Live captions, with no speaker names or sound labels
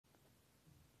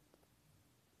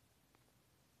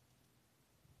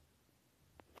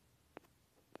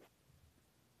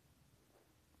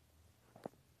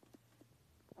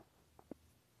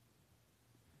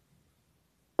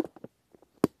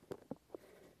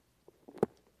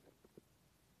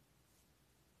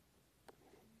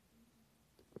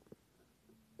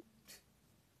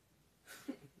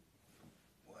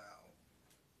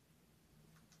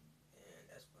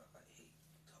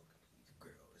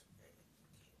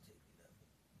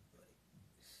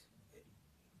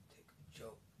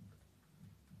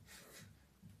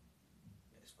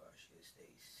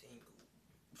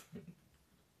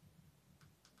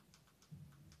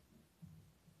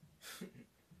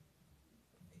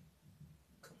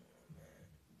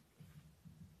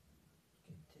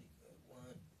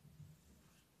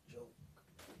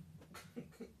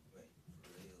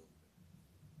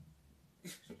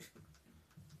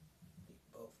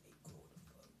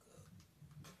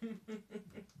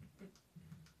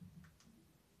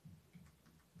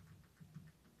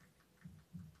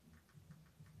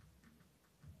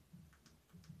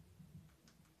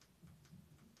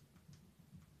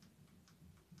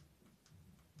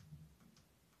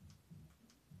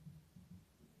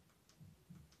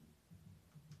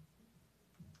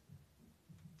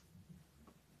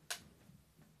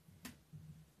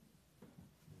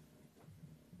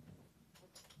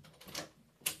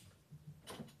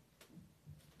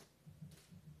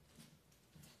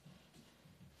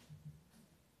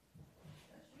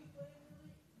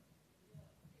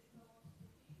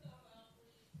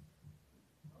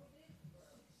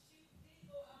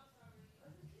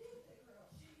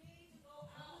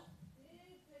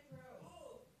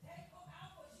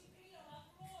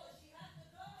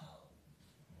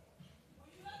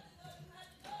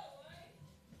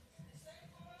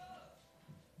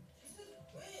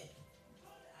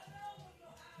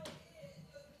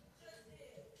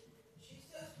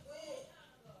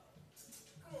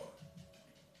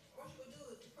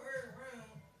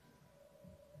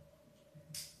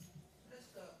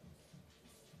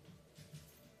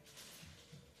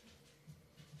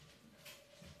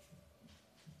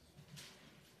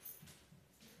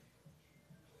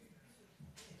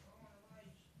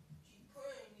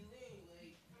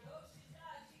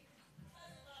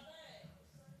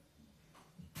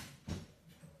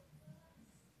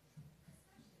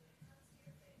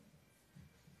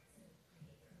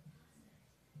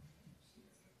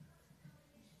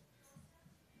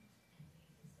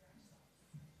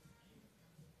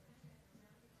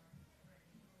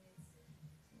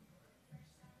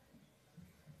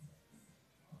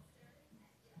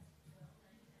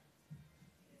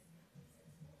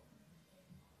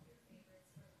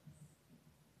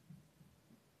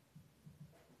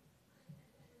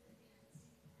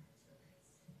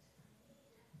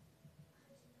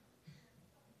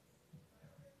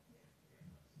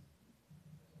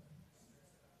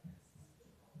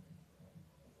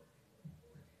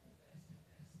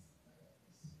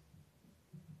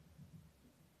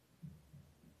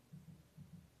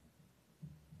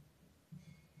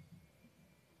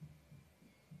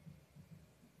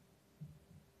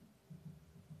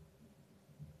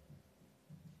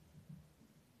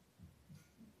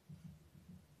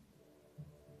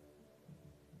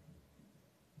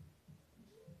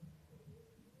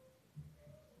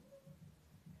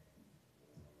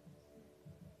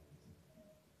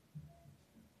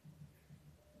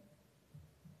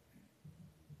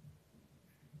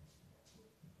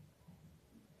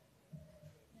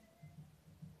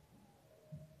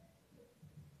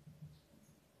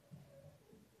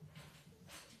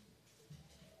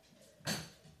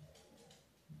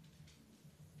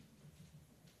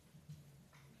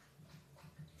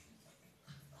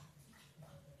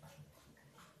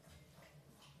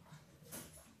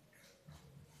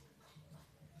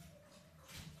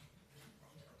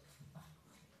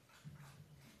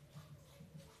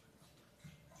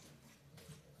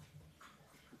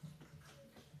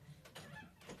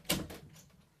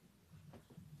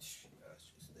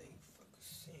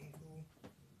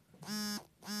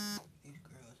These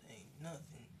girls ain't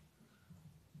nothing.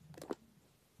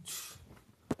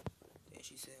 Then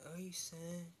she said, "Are you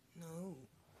sad?" No.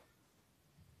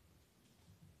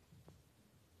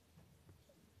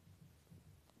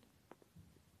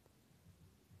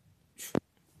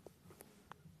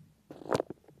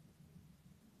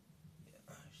 Yeah,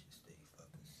 I should stay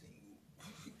fucking single.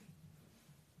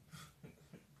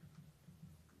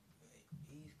 Like,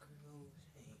 these girls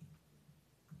ain't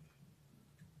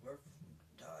worth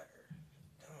a dime.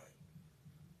 Like,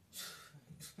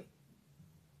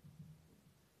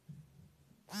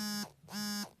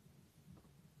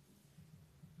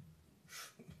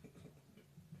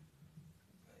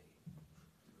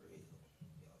 for real,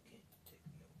 y'all can't take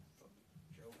no fucking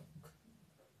joke.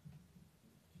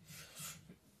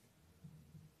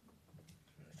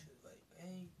 She's like,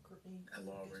 "Hey, Courtney."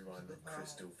 Hello everyone,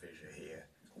 Crystal Fisher here.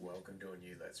 Welcome to a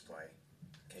new Let's Play.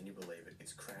 Can you believe it?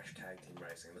 It's Crash Tag Team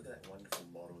Racing. Look at that wonderful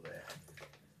model there.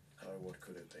 Oh, what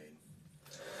could have been?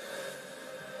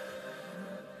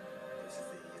 This is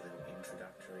the little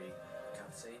introductory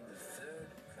cutscene, the third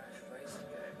Crash Racing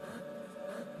game.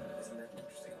 Isn't that an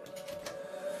interesting one?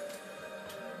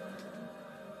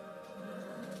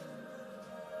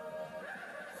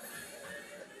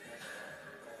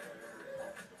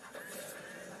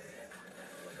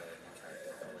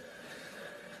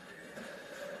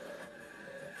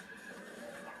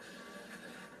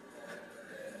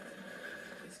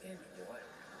 This game is wild.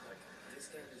 Like, this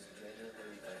game is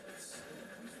genuinely, like, it's so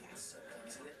weird.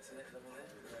 See that level there?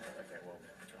 Okay, well,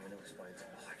 I'm going to explain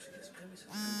something. Oh, actually, there's maybe some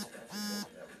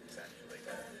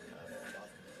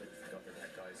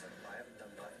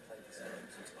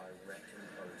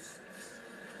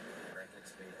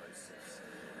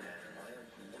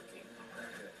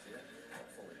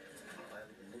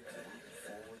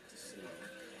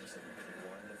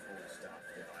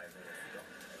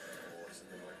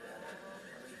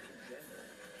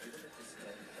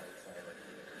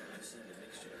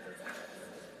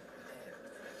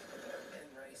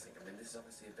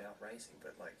obviously about racing,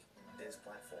 but like there's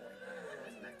platforming.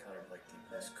 Isn't that kind of like the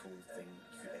most cool thing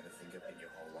you could ever think of in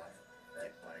your whole life? Yeah,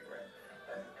 I agree.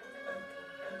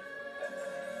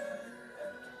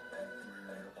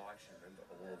 Oh, I should remember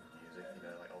all of the music, you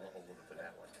know, like not all of it, but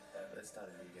that one. Let's start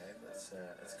a new game. Let's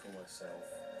call myself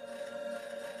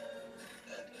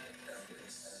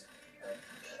Chris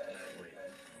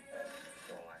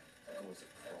Cry. Or was it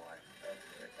Cry?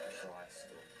 Like Christ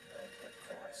or like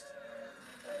Christ.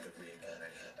 The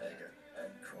reincarnation. There you go.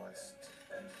 Christ.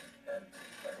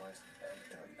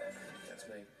 That's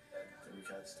me. The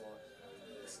recard slot.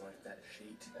 It's like that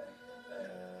sheet.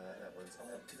 That was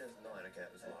 2009. Okay,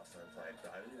 that was the last time I played.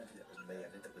 But I don't even think that was me. I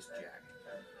think that was Jack.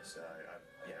 So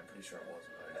yeah, I'm pretty sure it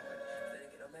wasn't 09. Then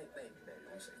again, maybe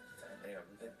we'll see. Anyway, I'm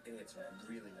gonna get some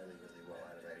really well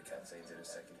animated cutscenes in a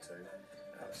second too.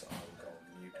 So I will go on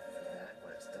mute for that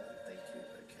when it's done. Thank you.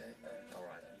 Okay. All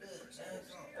right.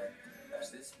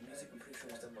 So this music, I'm pretty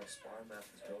sure was done by Spyromath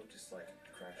as well, just like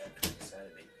Crash into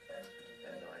Insanity.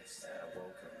 A nice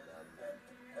welcome,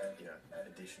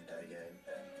 addition to the game.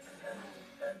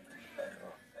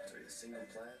 Oh, so it's single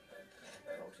player,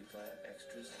 multiplayer,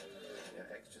 extras.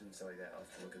 Extras and stuff like that. I'll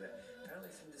have to look at that.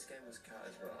 Apparently some of this game was cut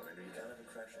as well. I mean, you can't have a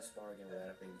Crash and Spyro game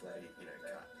without it being bloody,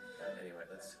 cut. Anyway,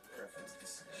 let's reference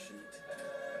this sheet.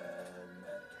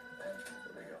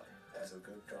 What we got? That's all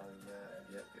good. Driving that.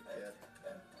 Yep.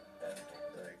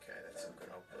 Okay, that's all good.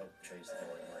 I'll change the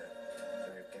volume later.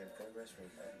 So we have game progress from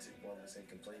 1%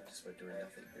 complete just by doing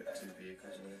nothing. We have 2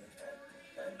 vehicles or whatever.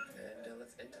 And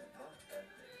let's enter the park.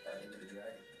 Into the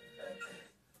dragon.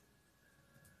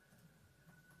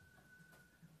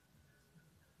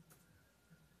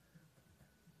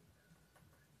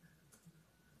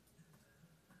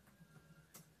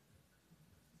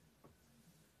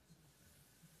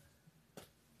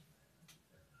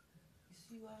 You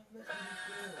see why I'm messing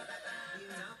with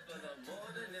you? Top of the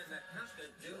morning and the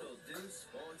cock-a-doodle-doo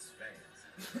sports fans.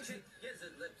 Chick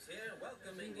Gizzard Lips here,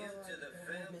 welcoming you to the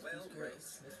farewell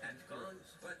race at Von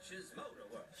Clutch's Motor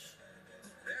Works.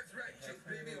 That's right, Chick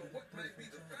Baby. On what might be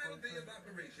the final day of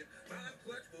operation, Von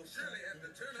Clutch will surely have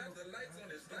to turn out the lights on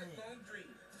his lifelong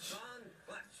dream. Von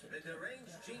Clutch, the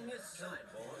deranged genius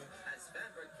cyborg, has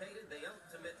fabricated the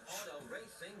ultimate auto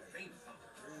racing theme park.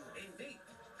 Indeed,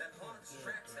 the park's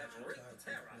tracks have wreaked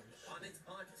terror on its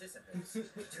participants.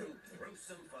 Too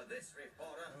gruesome for this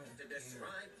reporter to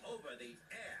describe over the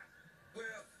air.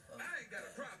 Well, I ain't got a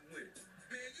problem with it.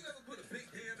 Man, you ever put a big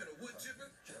ham in a wood chipper?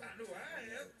 I know I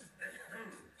have.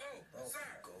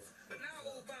 Sorry. But now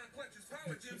old Von Clutch's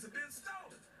power gems have been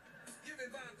stolen. Giving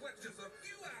Von Clutch just a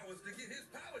few hours to get his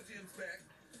power gems back,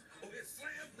 or it's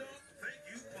slam dunk, thank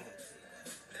you, punk.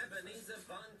 Ebenezer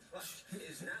Von Clutch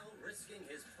is now risking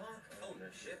his park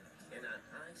ownership in a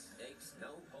high-stakes,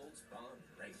 no-holds-barred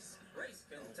race. Race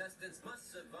contestants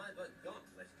must survive a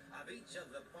gauntlet of each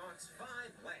of the park's 5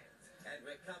 lands and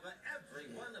recover every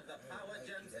one of the power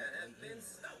gems that have been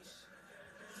stolen.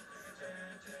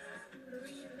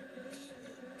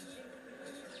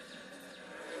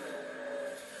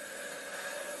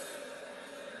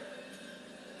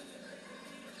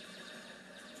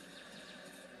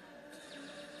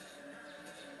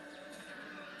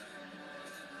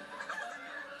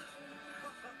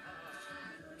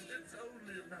 It's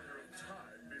only a matter of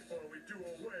time before we do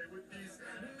away with these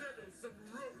meddlesome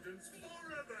rodents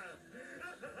forever.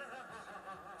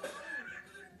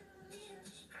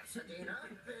 Pasadena,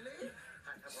 Billy,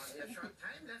 I have only a short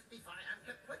time left before I am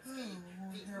Kaputski.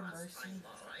 We must find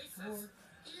more races.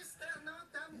 Is there no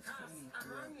dumb cast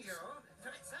among you to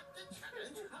accept the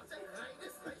challenge of the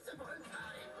greatest race of all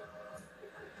time?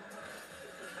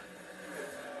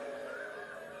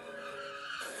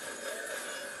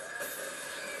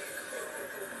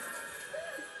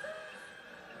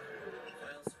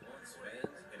 Well, sports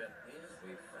fans, it appears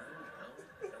we found out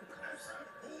the course.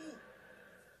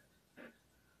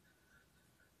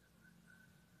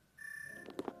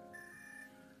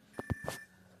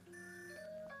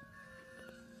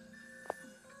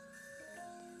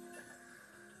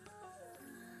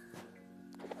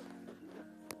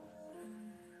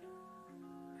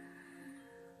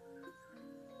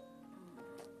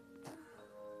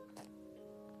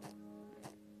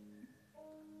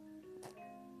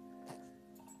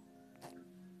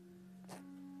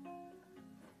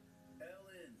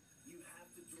 Ellen, you have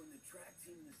to join the track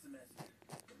team this semester.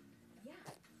 Yeah,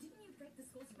 didn't you break the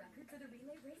school's record for the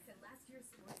relay race at last year's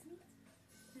sports meet?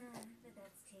 But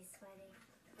that's too sweaty.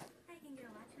 I can get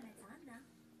a watch when it's on, though.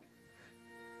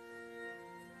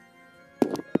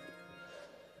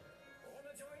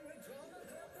 Wanna join the drama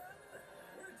club then?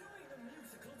 We're doing a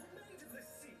musical The Maid of the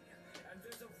Sea, and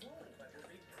there's a role that will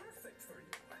be perfect for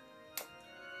you.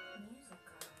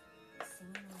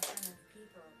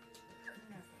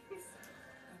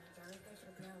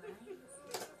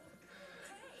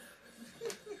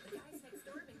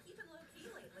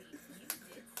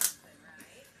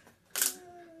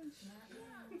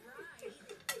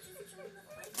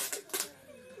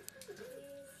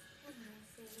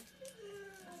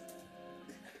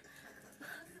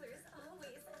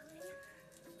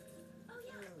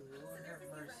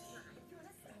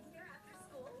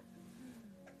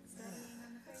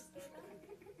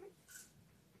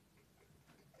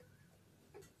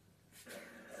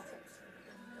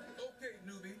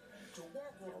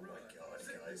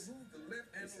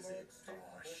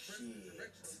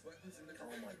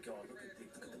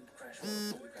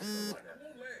 Right now. I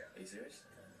won't laugh. Are you serious?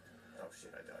 Oh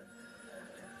shit, I died.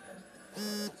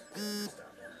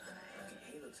 Stuff.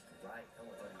 He looks great. Oh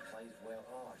my god, he plays well.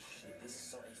 Oh shit, this is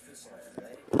so, he feels so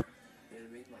athletic. You know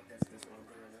what I mean? Like that's one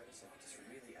thing I noticed. Like just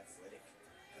really athletic.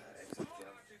 And Small to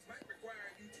jump. objects might require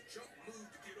you to jump move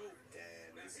to get over.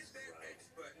 Damn, Now this hit is that great. X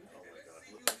button Oh and my let's god,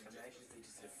 see look, you in imagine if they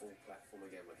just did a full platform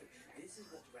again with it. This is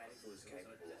what Radical is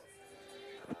capable of.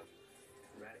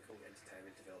 Radical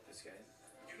Entertainment developed this game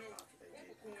You know, after they did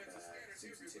bubble coins are scattered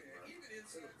Simpsons Hit everywhere, and Run. even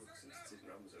So inside look, some Simpsons Hit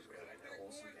and Run was a really Collect that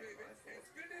awesome coin, game, baby, I and thought.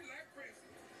 spend it like crazy.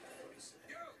 Obviously.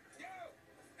 Yo!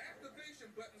 Activation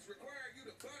buttons require you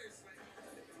to body slam.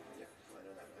 Yeah, I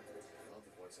know that one. I love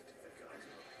the voice acting for that guy as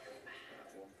well.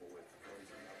 Womple with crazy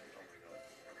double. Oh my god.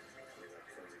 With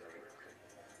crazy double.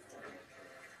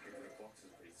 The box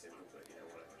is pretty simple, but you know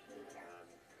what?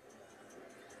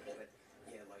 But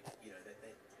yeah, like, you know, they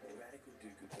Radical do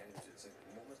good games. It's like,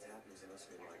 what must happen is they must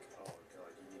have been like, oh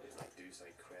god, you need to like do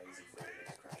something crazy for the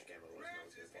next Crash game or whatever I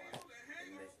was going to buy.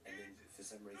 And then for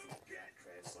some reason that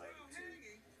translated While to,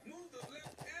 hanging, move the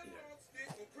left analog stick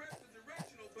or press the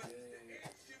directional buttons to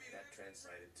add shimmy that left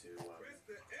translated to, press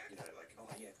the X you know, like,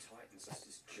 oh yeah, Titans, let's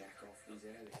just jack off these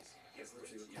enemies. That's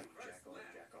literally what you do, jack on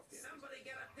and jack off the enemies. Somebody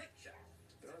get a picture.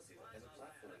 But honestly, like, as a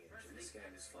platforming engine, this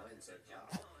game is fine so far,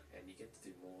 and you get to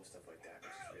do more stuff like that,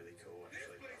 which is really cool, This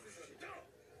actually. place is a dump.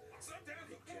 Sometimes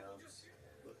Big a fool jumps. just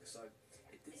Look, so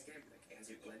this game like has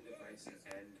a blend of racing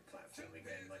and platforming,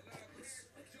 and like it's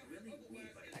really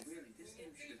weird. Like really, this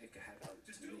game should have had to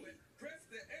to do me. it. Press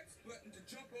the X button to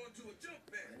jump onto a jump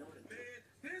pad. I know what it is. Man,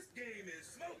 this game is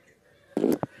smoking.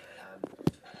 I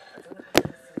kind of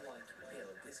feel like yeah,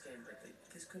 like this game, like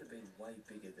this could have been way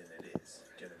bigger than it is.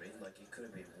 Do you know what I mean? Like it could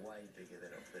have been way bigger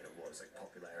than it was, like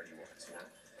popularity wise. You know,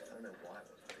 I don't know why it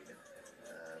wasn't bigger.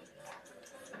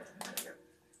 Yeah.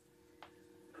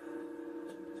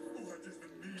 What is the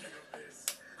meaning of this?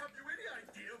 Have you any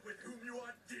idea with whom you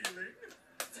are dealing?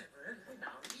 Several,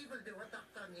 now evildoer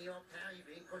Dr. Neo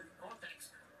Periwinkle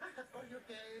Cortex. I have all your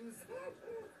games. For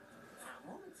a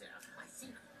moment there, I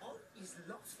think all is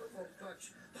lost for Wolf Clutch.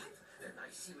 But then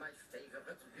I see my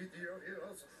favorite video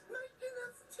heroes making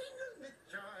us tingle with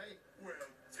joy. Well,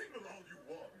 tingle all you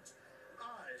want.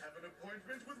 I have an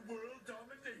appointment with world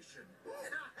domination.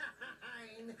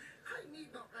 Fine. I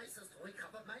need more races to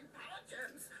recover my power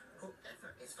gems.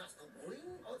 Whoever is first to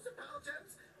win all the power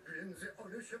gems wins the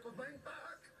ownership of my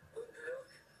park. And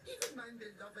look, even my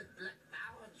beloved black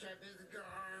power gem is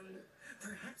gone.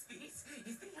 Perhaps this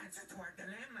is the answer to our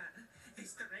dilemma.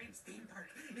 This strange theme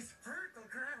park is fertile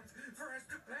ground for us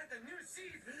to plant a new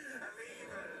seed of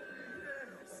evil.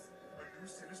 Yes, a new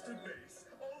sinister base,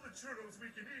 all the churros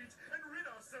we can eat, and rid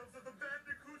ourselves of the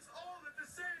bandicoots all at the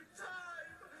same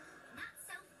time. Not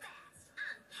so fast.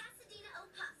 I'm Pasadena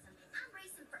Opossum. I'm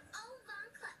racing for Old Von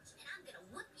Clutch, and I'm gonna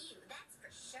whoop you, that's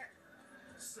for sure.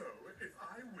 So, if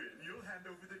I win, you'll hand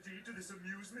over the deed to this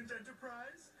amusement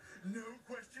enterprise? No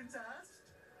questions asked?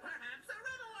 Perhaps a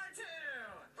riddle or two.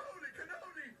 Holy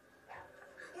cannoli!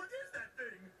 What is that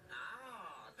thing?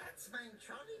 Ah, that's my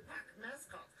Trolley Pack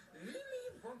mascot, Lily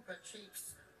Wumper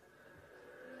Cheeks.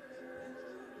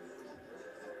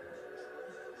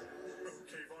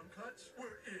 Okay, Von Clutch,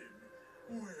 we're in.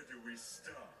 Where do we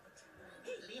start?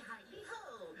 Hilly, highly,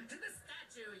 ho! To the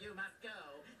statue you must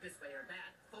go. This way or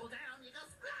that. Fall down, you go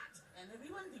splat! And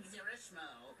everyone thinks you're a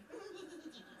schmo.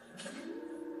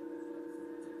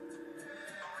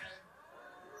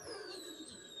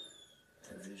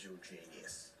 A visual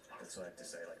genius. That's what I have to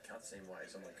say. Like cutscene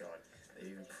wise, oh my god,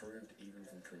 they've improved even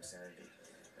from Twinsanity.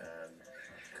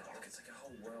 God, look, it's like a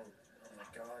whole world. Oh my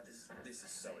god, this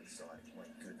is so exciting. My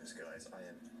goodness, guys, I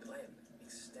am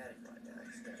ecstatic right now.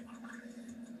 Ecstatic.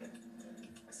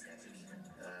 Ecstatic.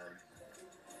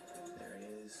 There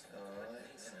he is.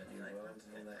 Alright, so new world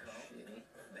and all that shit.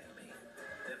 Baby.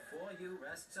 Before you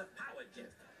rests a power gem.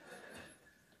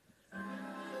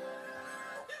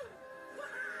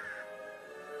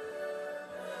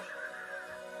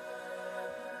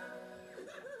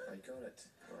 I got it.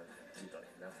 Well, I did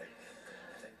like nothing.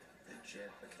 Take the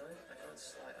gem. But I can't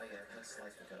slide. Oh yeah, I can't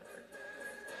slice my gun.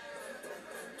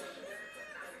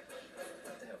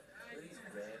 What the hell? Look at these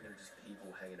random just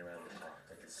people hanging around the park.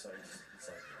 Like it's like,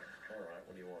 alright,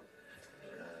 what do you want?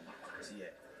 So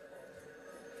yeah.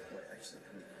 Wait, actually,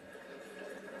 I'm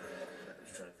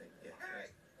just trying to think. Yeah.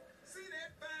 Hey, see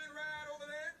that fine ride over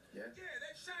there? Yeah? Yeah,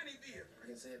 that shiny vehicle.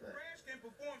 I can see it, mate. Crash can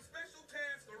perform special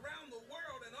tasks around the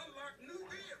world and unlock new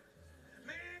vehicles.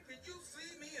 Man, can you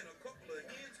see me and a couple of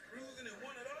hens cruising in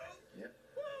one of those? Yep.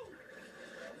 Woo!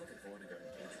 I'm looking forward to going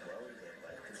to each world again.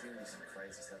 Like, there's gonna be some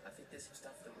crazy stuff. I think there's some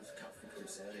stuff that was cut from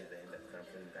Twinsanity they end up kind of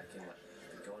putting back in. Like,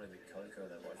 they're going a bit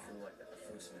intro though, I feel like the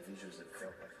first visuals that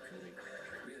felt like it could be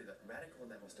really that Radical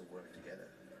and that must have worked together.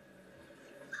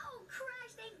 Oh,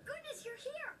 Crash, thank goodness you're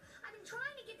here. I've been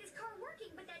trying to get this car working,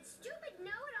 but that stupid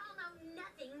know-it-all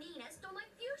know-nothing Nina stole my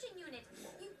fusion unit.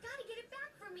 You've got to get it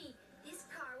back for me. This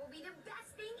car will be the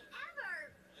best thing ever.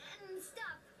 And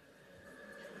stuff.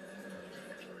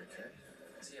 Okay.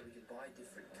 So yeah, we can buy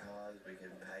different cars, we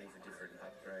can pay for different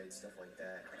upgrades, stuff like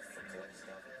that, for collect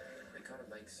stuff. It kind of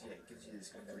makes, yeah, it gives you this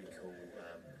pretty cool,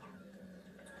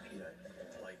 you know,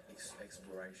 like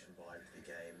exploration vibe to the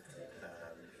game.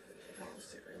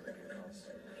 Let's see if we can make it across.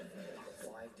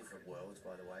 5 different worlds,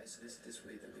 by the way, so this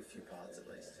will be a few parts at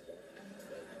least. What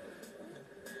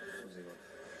was he on?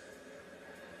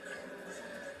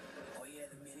 Oh yeah,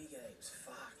 the mini games.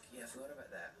 Fuck, yeah, I forgot about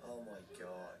that. Oh my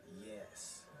god,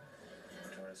 yes.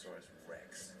 Tyrannosaurus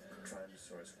Rex.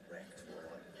 Tyrannosaurus Rex, more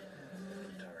like.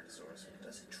 Tyrannosaurus.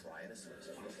 Does it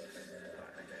Tyrannosaurus?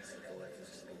 Right, okay, so all that is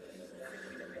just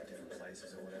different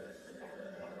places or whatever.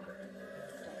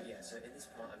 Yeah, so in this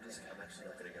part, I'm actually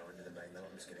not going to go into the main level.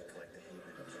 I'm just going to collect the heap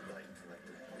and like collect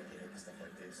the eggs, stuff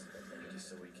like this, just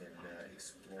so we can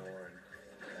explore and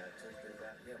talk a bit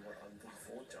about what I'm looking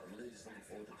forward to. I'm really just looking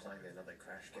forward to playing another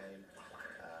Crash game.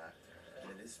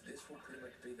 This will pretty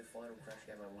much be the final Crash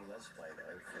game I will let's play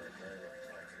though for a very long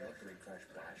time. I'm not doing Crash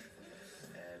Bash,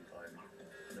 and I'm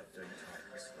not doing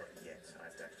Titans, not yet. I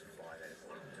have to actually buy that if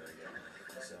I'm doing it.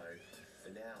 So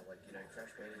for now,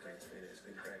 Crash Bandicoot, it's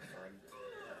been great fun.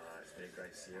 It's been a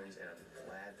great series, and I'm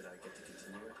glad that I get to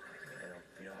continue it. And I'm,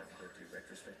 I can go do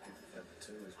retrospective number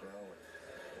 2 as well, and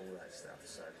all that stuff.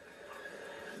 So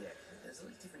yeah, there's all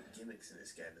these different gimmicks in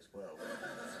this game as well.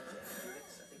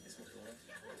 Gimmicks, I think this was one.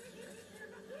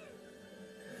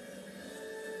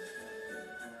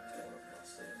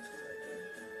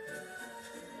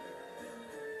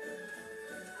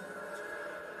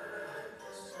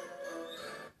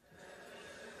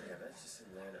 Yeah, that's just some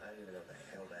random. I don't even know what the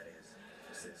hell that is.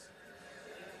 What's this?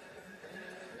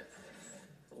 Yeah.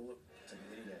 Oh look, it's a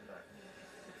minigame. Right.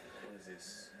 What is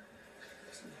this?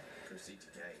 Proceed to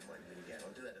game, like minigame.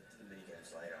 I'll do that at the minigames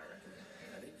later, I reckon.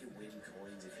 I think you win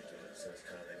coins if you do it, so it's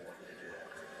kind of they want you to do that.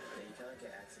 Now you can't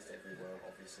get access to every world,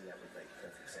 obviously that would make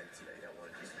perfect sense, you don't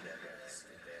want to just be able to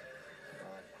skip there.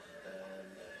 But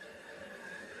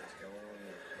what's going on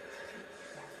here?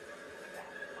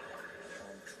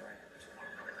 I'm trapped.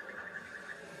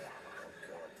 Oh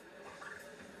god.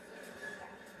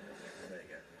 There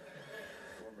you go.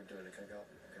 What am I doing? Can I go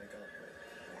up? Can I go up? Wait.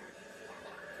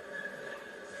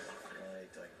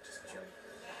 Just jump.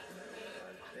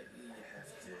 I bet you have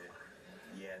to.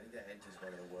 Yeah, I think that enters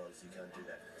one of the worlds. You can't do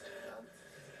that.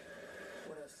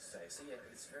 What else to say? So yeah,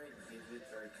 it's very vivid,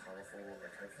 very colourful.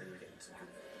 Like hopefully you're getting some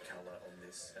good colour on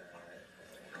this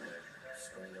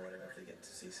screen or whatever. If you get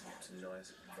to see some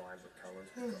nice, vibrant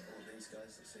colours. We've got all these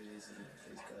guys. Let's see these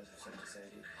guys have something to say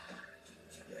to you.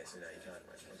 Yeah, so no, you can't.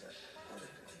 Wait, what's that?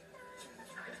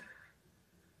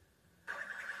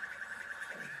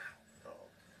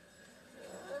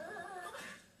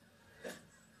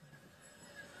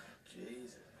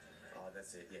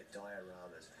 That's it, yeah,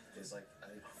 dioramas. There's like, I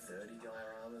think 30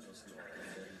 dioramas or something like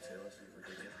that, 32 or something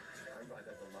ridiculous. I remember I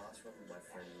got the last one with my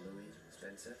friend Louis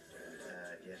Spencer,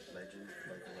 legend,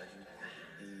 local legend.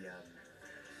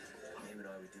 Him and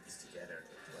I, we did this together, and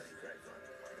it was bloody great fun.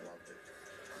 Loved it.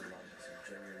 Loved some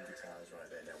genuine guitars right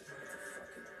there. Now,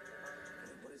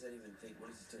 what does that even think?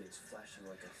 What is it doing? It's flashing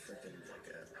like a freaking, I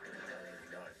don't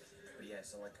even know. But yeah,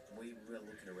 so like, we were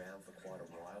looking around for quite a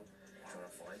while, trying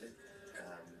to find it.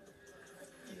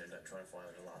 Trying to find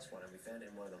the last one, and we found it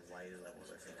in one of the later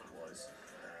levels, I think it was,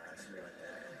 something like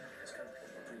that. It's kind of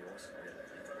pretty awesome, really.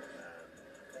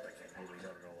 We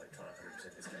got it all, like, trying to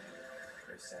 100% this game.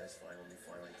 Very satisfying when we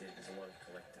finally did. There's a lot of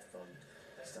collectathon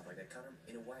stuff like that. Kind of,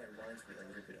 in a way, it reminds me a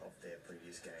little bit of their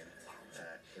previous game,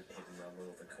 Hidden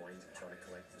Rumble, all the coins and trying to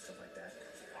collect and stuff like that.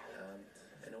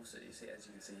 And also, you see, as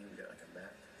you can see, we've got like a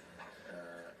map.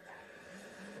 What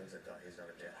was that? Oh, here's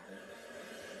another death, I think.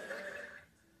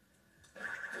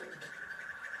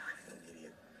 An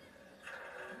idiot.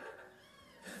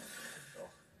 Oh,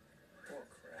 poor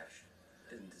Crash.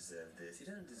 Didn't deserve this. He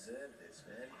doesn't deserve this,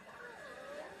 man.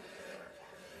 Alright.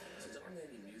 So there's not really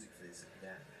any music for this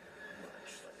that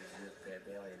much. Like, there's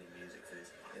barely any music for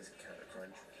this. There's kind of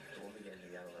crunch. But when we get into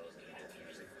the other levels, I think there's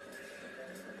music.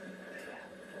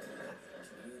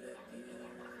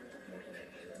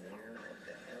 What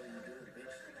the hell are you doing,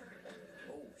 bitch?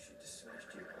 Oh, she just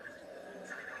smashed you.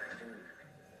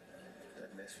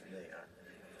 Don't mess with me. Is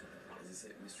this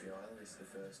it, Mystery Island? This is the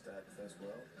first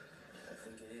world? I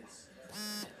think it is.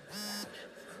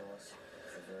 Cross,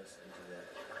 traverse into the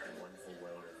wonderful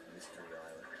world of Mystery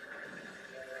Island.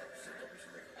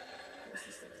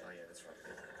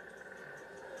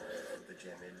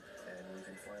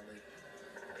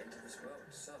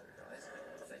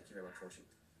 you very much for watching.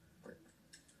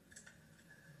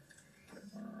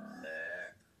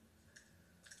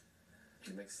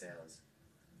 You make sounds.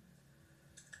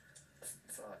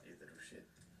 Fart, you little shit.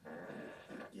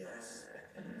 Yes.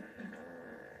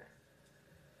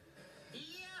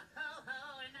 Yo-ho-ho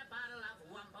and a bottle of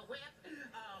Wumpa Whip.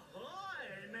 Ahoy,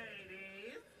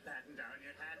 mateys! Batten down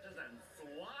your hatches and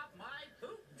swap my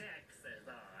poop deck, says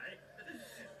I.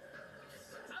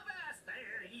 Avast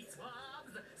there, ye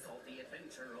swabs! Salty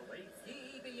adventure awaits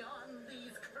ye beyond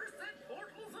these cursed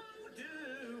portals of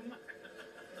doom.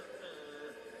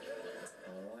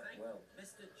 Alright, well.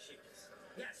 Mr. Chicks.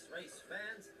 Yes, race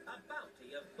fans, a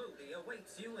bounty of booty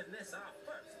awaits you in this our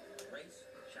first race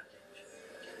challenge.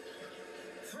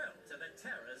 Thrill to the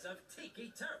terrors of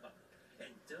Tiki Turbo.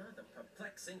 Endure the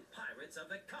perplexing pirates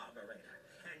of the carburetor.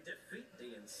 And defeat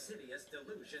the insidious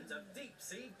delusions of deep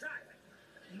sea driving.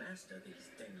 Master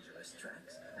these dangerous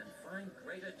tracks and find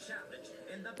greater challenge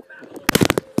in the battle of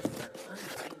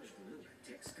unhinged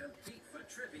lunatics compete for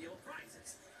trivial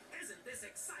prizes. Isn't this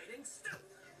exciting stuff?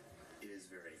 It is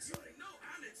very exciting. No,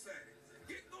 I'm excited.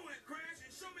 Get going, Crash,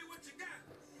 and show me what you got.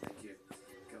 Thank you.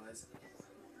 Guys,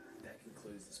 that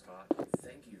concludes this part.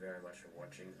 Thank you very much for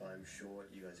watching. I'm sure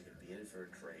you guys are going to be in for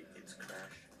a treat. It's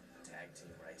Crash Tag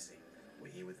Team Racing.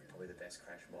 We're here with probably the best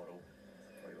Crash model,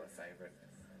 probably my favourite.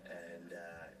 And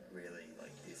really,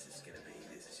 like, this is just going to be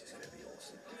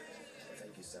awesome.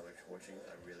 Thank you so much for watching.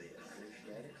 I really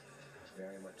appreciate it.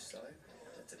 Very much so.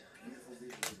 That's a beautiful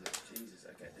visual, isn't it? Jesus.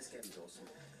 Okay, this game is awesome.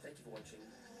 Thank you for watching.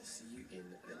 See you in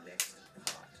the next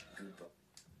part. Goodbye.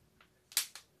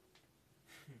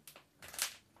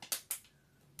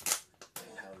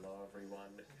 Hello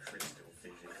everyone, Crystal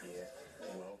Fissure here.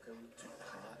 Welcome to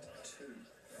part 2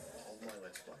 of my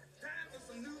Let's Play. Time for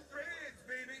some new threads,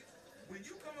 baby. When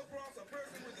you come across a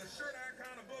person with a shirt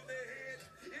icon above their head,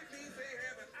 it means they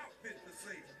have an outfit for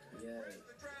sale. Yay. Press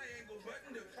the triangle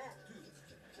button to talk to them.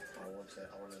 I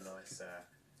want a nice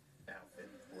outfit,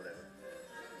 whatever.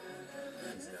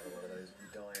 Here's another one of those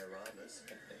dioramas.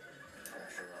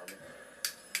 Crasharama.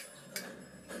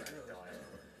 Diagram.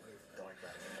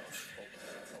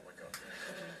 Oh my god.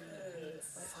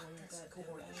 Fuck, that's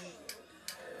gorgeous.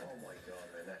 Oh my god,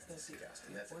 man, that's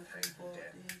disgusting. That's a painful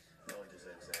death. No one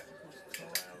deserves that.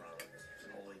 Diorama.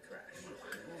 Holy crash.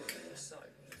 So,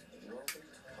 welcome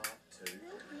to part 2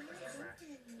 of Crash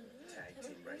Tag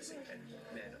Team Racing. And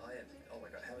man, oh my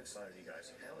god, how excited are you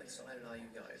guys? How excited are you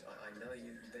guys? I know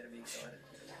you better be excited.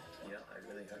 Yeah, I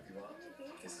really hope you are.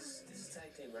 Because this is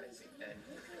Tag Team Racing. And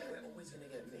we're always going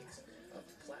to get a mix of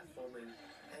platforming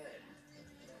and,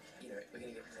 you know, we're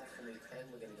going to get platforming and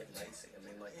we're going to get racing. I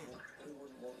mean, like, who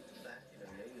wouldn't want that? You know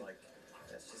what I mean? Like,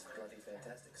 that's just bloody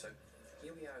fantastic. So,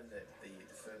 here we are in the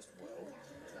first world.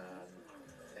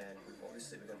 And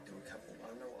obviously we're going to do a couple, I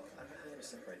don't know how to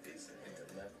separate these into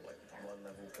level, like one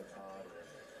level per part,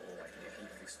 or like a heap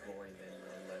of exploring, then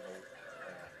one level.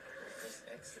 Press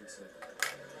X and circle.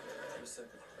 Press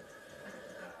circle.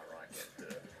 Right, get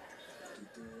dirt.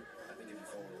 I think if you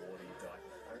fall in the water, you die.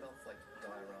 I don't know if like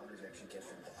dioramas you actually get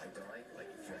them by dying, like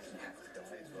if you actually have to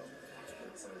die as well.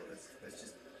 So let's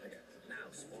just, okay. Now,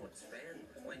 sports fan,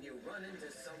 when you run into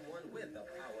someone with a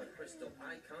power crystal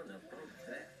icon above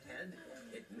their head,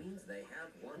 it means they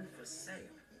have one for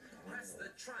sale. Press the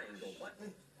triangle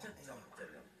button to talk to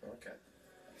them. Okay.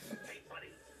 Hey,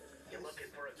 buddy, you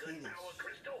looking for a good power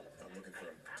crystal? I'm looking for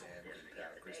a damn good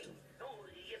power crystal. Oh,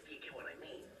 if you get what I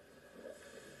mean.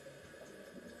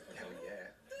 Hell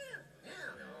yeah.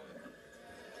 Yeah.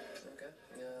 Okay.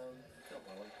 Not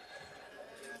buy one.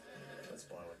 Let's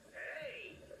buy one.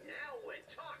 Hey, now we're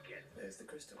talking. There's the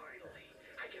crystal. Finally,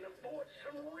 I can afford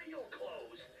some real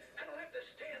clothes. I don't have to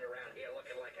stand around here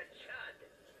looking like a chud.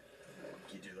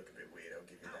 You do look a bit weird, I'll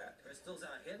give you Power that. crystals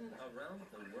are hidden around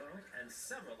the world, and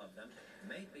several of them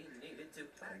may be needed to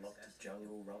Unlock the access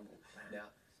jungle rumble.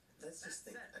 Now, let's just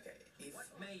think, okay, if... What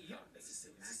may you is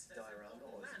this diorama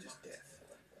or is it just death?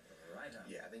 Right on.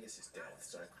 Yeah, I think it's just death,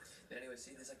 so... Now anyway,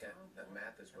 see, there's like a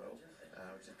map as well,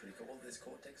 which is pretty cool. Oh, there's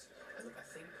Cortex. And look, I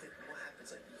think that what happens,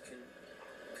 like, you can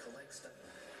collect stuff.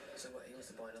 So what, he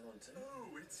wants to buy another one too?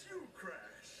 Oh, it's you,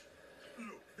 Crash.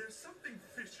 Look, there's something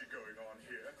fishy going on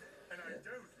here, and I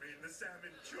don't mean the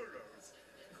salmon churros.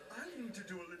 I need to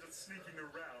do a little sneaking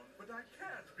around, but I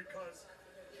can't because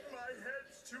my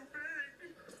head's too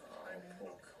big. Oh,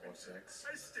 poor Cortex.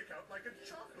 I stick out like a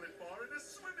chocolate bar in a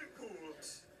swimming pool.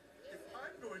 If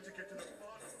I'm going to get to the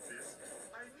bottom of this,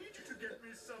 I need you to get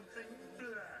me something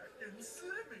black and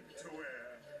slimming to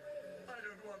wear. I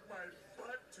don't want my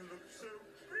butt to look so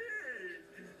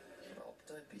big. Oh,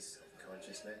 don't be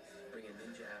self-conscious, man. Bring a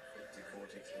ninja outfit to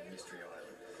Cortex and Mystery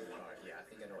Island. Alright, yeah, I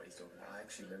think think I know what he's talking about. I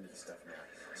actually remember this stuff now.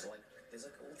 So like, there's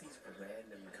like all these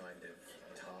random kind of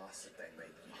tasks that they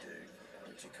make you do,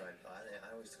 which are kind of,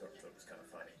 I always thought it was kind of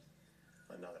funny.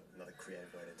 Another creative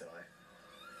way to die.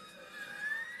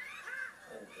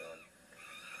 Oh god.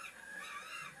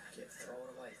 Yeah, throw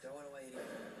it away, idiot.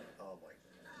 Oh my.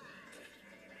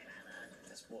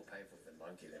 That's more painful for the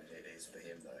monkey than it is for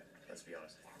him though, let's be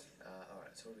honest.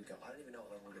 Alright, so what have we got? I don't even know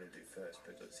what level we're going to do first,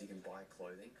 but look, so you can buy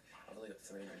clothing. I've only got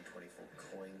 324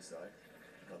 coins though.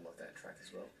 I'll unlock that track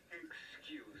as well.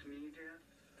 Excuse me, dear?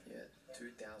 Yeah,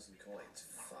 2,000 coins.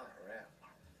 Far out.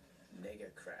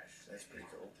 Nega Crash. That's pretty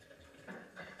cool.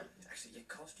 Actually, your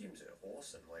costumes are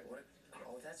awesome. Like, what?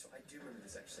 Oh, that's right. I do remember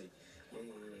this actually.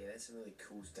 Yeah. That's some really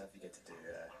cool stuff you get to do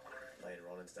later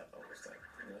on and stuff. Oh, what's that?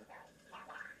 You know?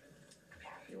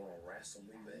 You want to wrestle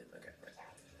me, man? Okay, right.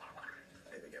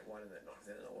 There we go. Why did that not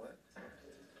work?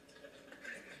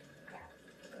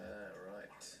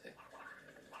 Right.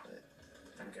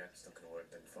 Okay, it's not gonna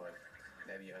work then. Fine.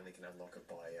 Maybe you only can unlock it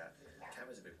by.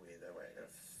 Camera's a bit weird though. Wait,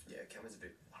 camera's a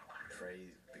bit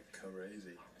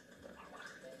crazy.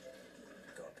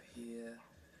 Go up here.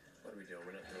 What are we doing?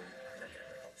 We're not doing. Okay.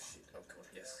 Oh shit. Oh come on.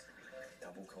 Yes.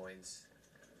 Double coins.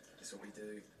 That's what we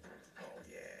do. Oh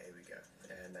yeah. Here we go.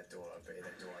 And that door opens.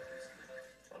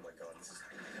 Oh my god. This is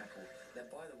how cool. Now,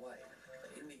 by the way,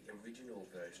 in the original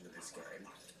version of this game,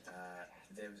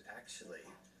 there was actually.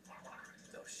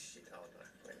 Oh shit. Oh no.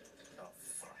 Wait. Oh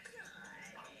fuck.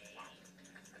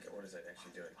 Okay. What is that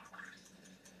actually doing?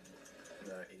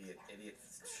 No, idiot,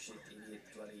 shit, idiot,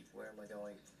 bloody, where am I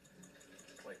going?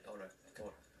 Wait, oh no,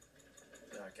 come on.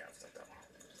 No, okay, I've stuck up.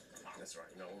 That's right,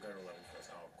 no, we'll go to 11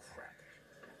 first. Oh, crap.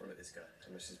 What about this guy?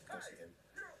 I'm just pushing him.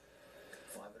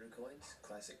 500 coins?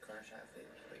 Classic crash outfit?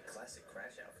 Wait, classic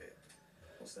crash outfit?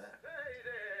 What's that? Hey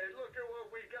there, look at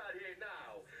what we got here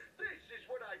now. This is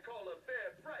what I call a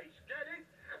fair price, get it?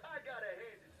 I got a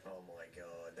hand. Oh my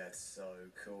god, that's so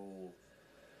cool.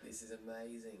 This is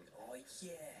amazing. Oh,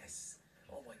 yes!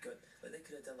 Oh my god, like they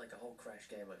could have done like a whole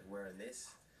Crash game like wearing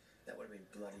this. That would have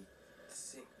been bloody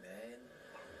sick, man.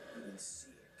 Would have been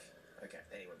sick. Okay,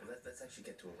 anyway, but let's actually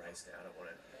get to a race now. I don't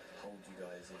want to hold you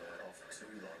guys off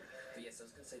too long. But yes, I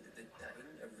was going to say that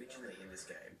originally in this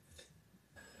game.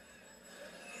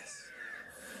 Yes.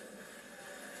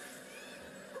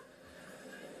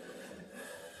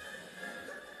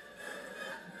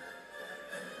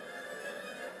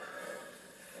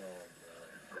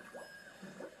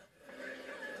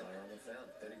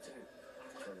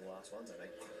 Ones, I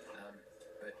think.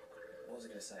 But what was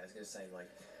I going to say? I was going to say, like,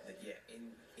 that, yeah,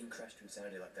 in Crash to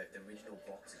Insanity, like, the original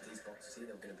boxes, these boxes here,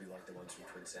 they were going to be like the ones from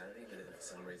Twin Insanity, but for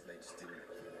some reason they just didn't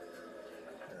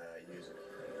use it.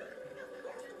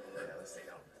 Yeah, let's think,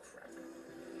 oh, crap.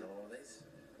 Another one of these?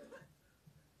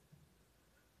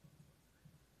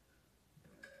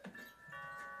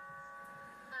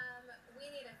 We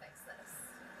need to fix this.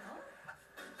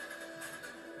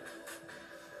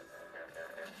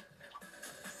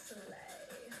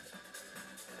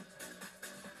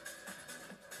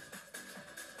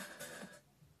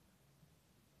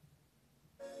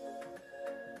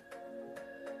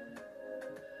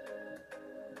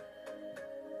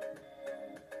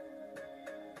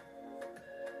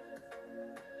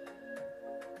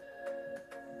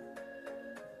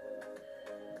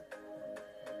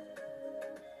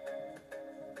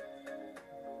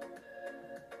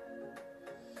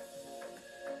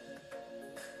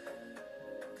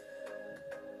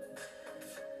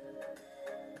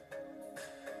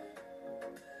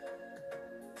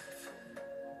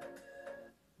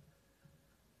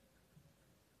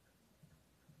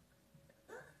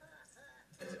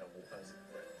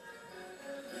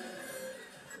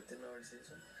 See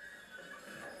this one?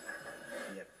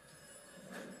 Yep.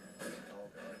 Oh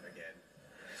god, again.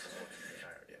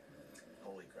 Yeah.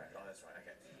 Holy crap. Oh, that's right.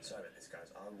 Okay. Sorry about this, guys.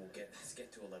 Let's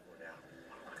get to a level now.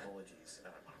 Apologies.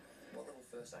 What level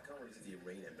first? I can't remember to the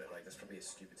arena, but like that's probably a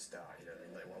stupid start. You know what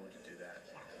I mean? Like, why would you do that?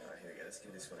 Alright, here we go. Let's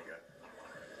give this one a go.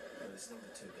 Oh, this is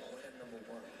number 2. But what about number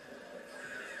 1? Wait.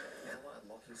 How am I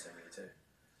unlocking so many too?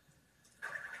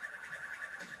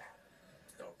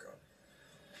 Oh god.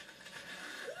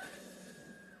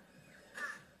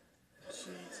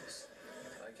 Jesus.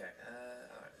 Okay,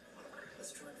 alright.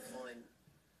 Let's try and find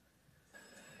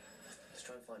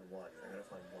one. I gotta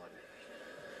find one.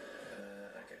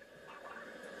 Okay.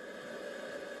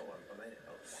 Oh, I made it.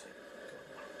 Oh shit.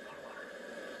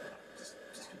 Just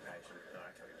be patient. No, I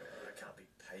can't be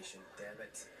patient, damn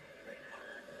it. Wait.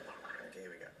 Okay, here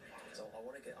we go. So I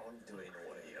want to do it in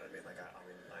order, you know what I mean? Like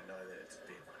I know that it's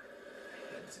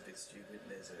a bit stupid.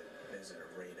 There's an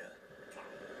arena.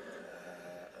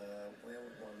 Where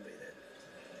would one be then?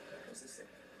 What's this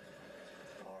thing?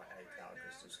 Alright, 8 power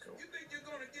crystals, cool. You think you're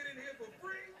gonna get in here for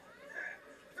free?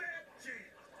 Fat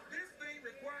chance. This thing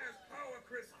requires power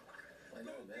crystals. I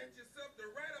know, Go man. get yourself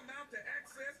the right amount to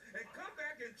access and come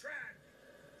back and try it.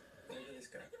 Look at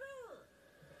this guy.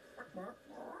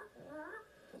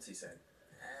 What's he saying?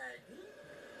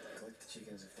 Collect the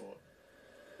chickens before.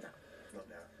 No,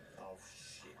 not now. Oh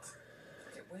shit.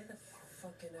 Okay, where the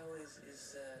fucking hell is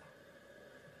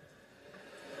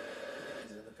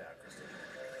another power crystal?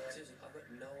 Seriously, I've got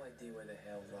no idea where the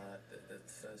hell the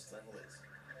first level is.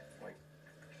 Like,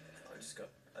 I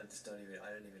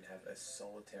don't even have a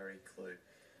solitary clue.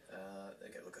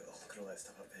 Okay, look at all that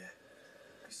stuff up there.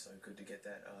 It'd be so good to get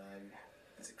that.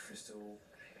 There's a crystal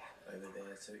over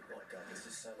there too. Oh my god, there's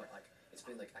just so much. Like, it's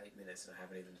been like 8 minutes and I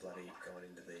haven't even bloody gone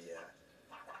into the.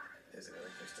 There's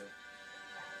another crystal.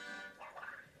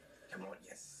 Come on,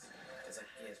 yes.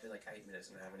 It's been like 8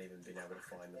 minutes and I haven't even been able to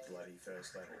find the bloody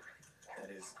first level. That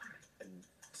is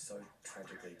so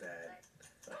tragically bad.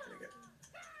 Right, here we go.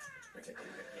 Okay, here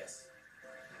we go. Yes.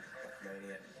 Like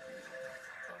maniac.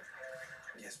 Right.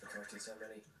 Yes, we're collecting so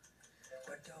many.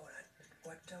 We're doing it.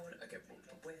 Okay,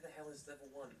 where the hell is level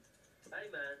 1?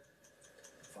 Hey, man.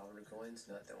 500 coins?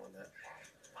 No, don't want that.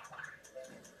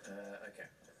 Okay.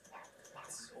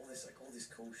 This is all this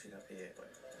cool shit up here.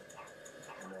 Wait.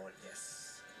 Come on,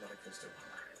 yes. Another crystal.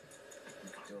 I'm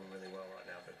doing really well right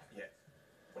now, but yeah.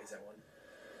 Where's that one?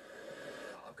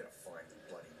 Oh, I've got to find the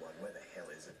bloody one. Where the hell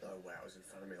is it? Oh wow, it was in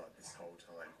front of me like this whole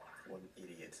time. What an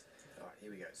idiot. Alright, here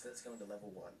we go. So let's go into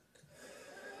level 1.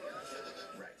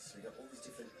 Race. We got all these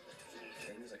different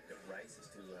things. Like we've got race. Let's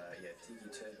do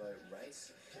Tiki Turbo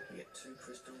race. We get 2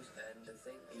 crystals and the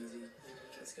thing easy.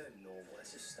 Let's go normal.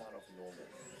 Let's just start off normal.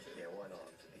 Yeah, why not?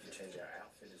 We can change our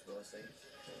outfit as well. See.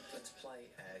 Let's play.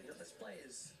 Let's play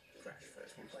as Crash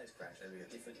first. We'll play as Crash, and we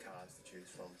got different cars to choose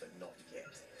from, but not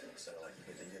yet. So like you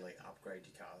can like upgrade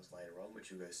your cars later on, which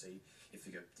you'll go see if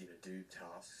you go do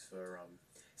tasks for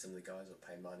some of the guys or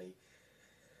pay money.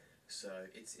 So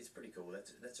it's pretty cool.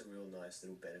 That's a real nice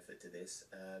little benefit to this.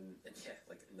 And yeah,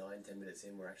 like 9-10 minutes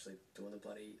in, we're actually doing the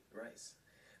bloody race.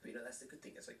 But that's the good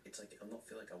thing. It's like I'm not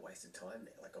feeling like I wasted time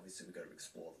there. Like obviously we've got to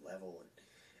explore the level and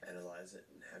analyze it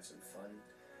and have some fun.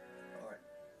 All right.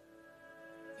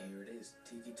 Here it is,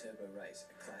 Tiki Turbo Race,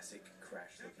 a classic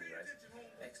Crash-looking race.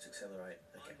 X to accelerate.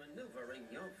 Okay. On maneuvering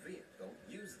your vehicle,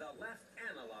 use the left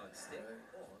analog stick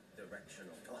or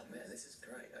directional Oh buttons. man, this is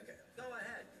great. Okay. Go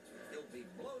ahead. You'll be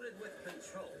bloated with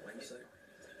control when you... So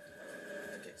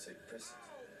press.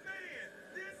 Oh man,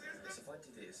 this is the. So if I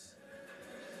do this,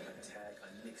 I tag, I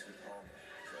mix with oh my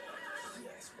god.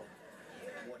 Yes.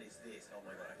 What is this? Oh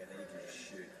my god. Okay, then you can just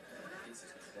shoot. This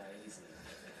is crazy.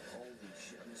 Holy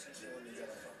shit! I'm just killing these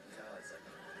other fucking cars. Like,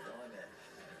 die, man.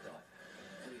 Die.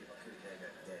 There you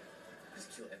go. Dead. Just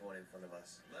kill everyone in front of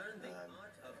us. Learn the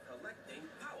art of collecting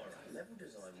power. Level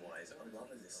design wise, I'm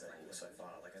loving this level so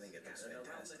far. Like, I think it looks Scattered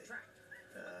around the fantastic. track.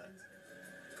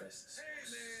 Press Hey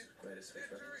man, square to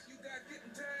switch that turret weapons. you got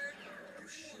getting tagged. Oh You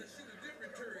shit. wanna shoot a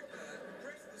different turret gun?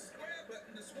 Press the square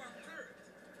button to swap turrets.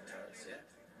 Turrets, yeah.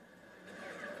 Do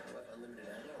I have unlimited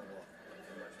ammo or what? Like,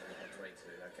 pretty much like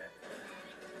 22, okay.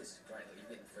 This is great, like, you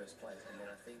get in first place, and then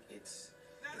I think it's...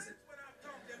 Now Is that's it... what I'm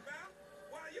talking about.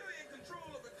 While you're in control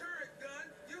of a turret gun,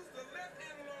 use the left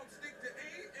analog stick to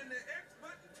aim and the X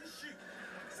button to shoot.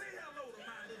 Say hello to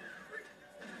my little freak.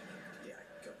 Yeah, I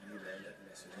got you, man, don't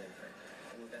mess with me.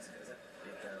 Oh, that's good, is that?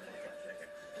 Yeah, down on the flash, okay.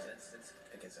 So that's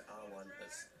okay, so R1,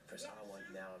 let's press R1,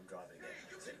 now I'm driving Hey, again.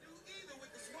 you See? can do either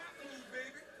with the swap move,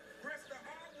 baby. Press the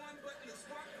R1 button to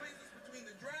swap places between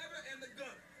the driver and the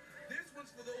gun. This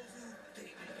one's for those who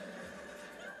dig.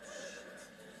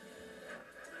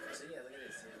 So yeah, look at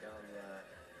this, here we go on the...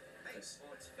 Hey,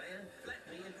 sports fan, let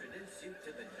me introduce you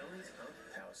to the joints of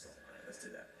Power slide. Alright, let's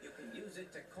do that. You can use it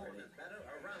to corner better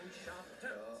around sharp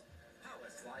turns. Power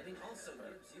sliding also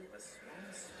gives you a small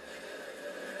spin.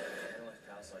 How do I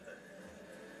power slide that?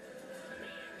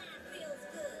 Feels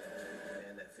good.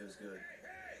 Man, that feels good.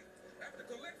 Hey, after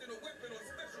collecting a weapon or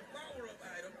special power-up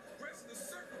item, press the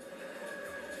circle.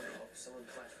 Oh, someone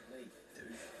clashed with me,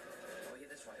 douche. Oh yeah,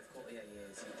 that's right, of course, yeah,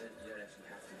 so you don't actually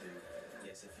have to do...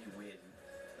 Yes, if you win,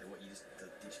 like what, you just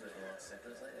ditch them at the last second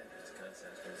or something? That kind of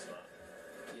sounds pretty smart.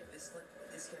 Yeah, this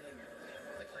game,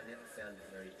 like, I never found it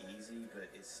very easy, but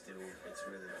it's really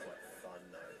quite fun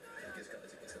though. It's got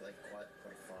like quite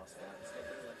a fast fight. It's not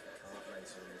really like a kart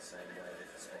racer in the same way that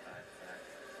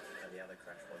the other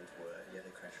Crash ones were. The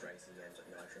other Crash racing games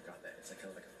like Nitro Kart, that it's like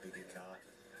kind of like a bigger kart,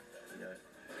 you know.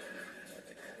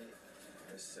 Okay, how do you...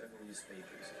 There's circle your speed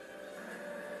boost.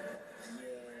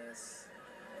 Yes!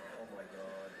 Oh my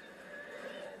god.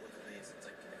 Oh, look at this. It's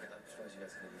like, I'm just suppose you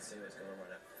guys can even see what's going on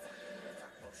right now.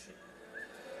 Fuck, oh shit.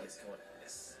 Yes, come on,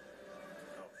 yes.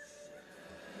 Oh shit.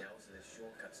 Now also there's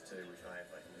shortcuts too, which I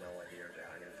have like no idea about,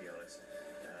 I'm gonna be honest.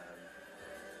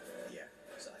 Yeah.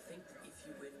 So I think if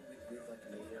you win with like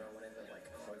Nina or whatever, like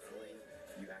hopefully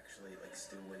you actually like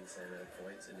still win the same amount of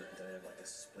points and don't have like a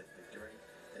split victory,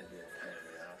 then be a pain in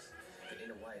the ass. But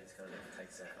in a way it's kind of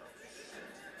takes that up.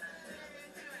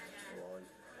 Come on.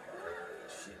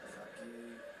 Shit, fuck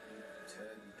you, you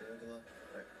turd, you burglar.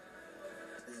 Like,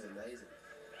 this is amazing.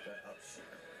 But oh shit.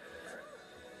 Crap.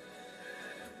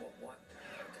 What?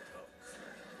 Okay, oh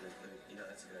crap. You know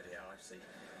that's a good idea. I'll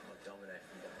dominate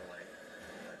from behind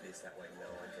like this, that way no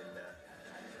one can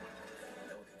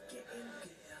get in.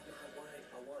 Get out of my way.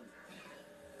 I won.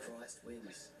 Christ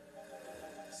wins.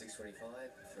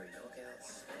 625, 3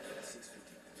 knockouts,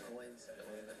 650 coins, or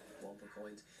whatever, Wampa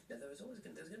coins. Now there's going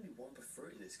to be Wampa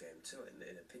fruit in this game too,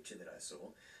 in a picture that I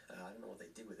saw. I don't know what they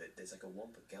did with it. There's like a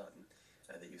Wampa gun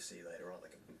that you'll see later on,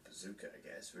 like a bazooka, I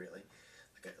guess, really.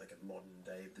 Like a modern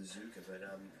day bazooka, but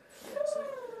yeah, so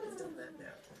we've done that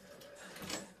now.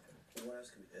 What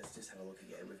else can we do? Let's just have a look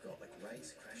again. We've got like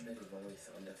race, crash native, rolling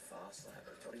thunder, fast lap.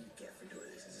 What do you get for doing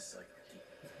this? Is this like, you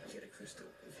get a crystal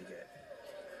if you get...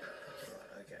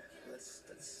 Right, okay. Let's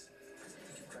give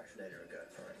Crash Nader a go.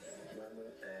 Alright, normal,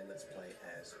 and let's play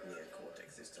as Neo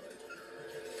Cortex this time.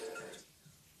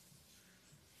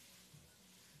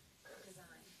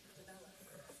 Design, develop,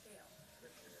 scale.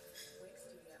 Wake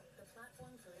Studio, the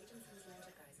platform for agencies and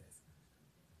enterprises.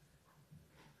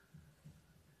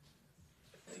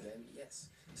 The game, yes.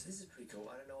 So this is pretty cool.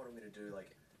 I don't know what I'm going to do,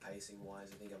 like,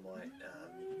 pacing-wise. I think I might,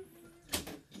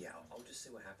 yeah, I'll just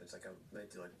see what happens. Like, I may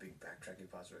do, like, big backtracking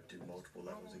parts where I do multiple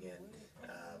levels again.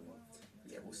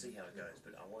 Yeah, we'll see how it goes,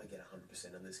 but I want to get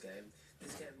 100% on this game.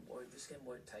 This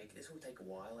will take a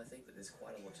while, I think, but there's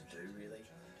quite a lot to do, really.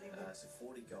 So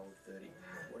 40 gold, 30,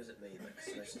 what does it mean? Like,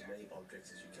 smash as many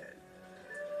objects as you can.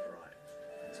 Right,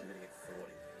 so we're going to get 40.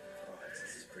 Alright, so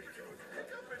this is pretty cool.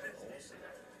 Awesome.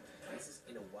 This is,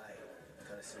 in a way,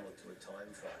 kind of similar to a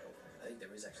time trial. I think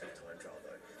there is actually a time trial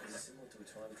though. This is similar to a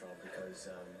time trial because,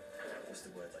 what's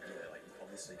the word, like, you know, like,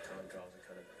 obviously time trials are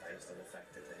kind of based on the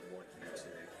fact that they want you to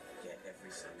get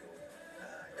every single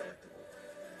collectible.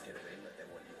 Do you know what I mean? Like, they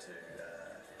want you to, you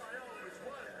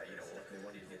know, like, they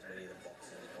want you to get as many of the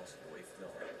boxes as possible. If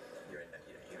not, you're in that,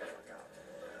 you know, you're gonna fuck up.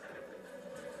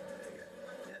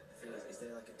 Now, the thing is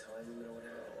there like a time limit or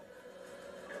whatever? Or,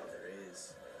 oh, there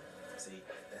is. See,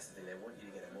 that's the thing, they want you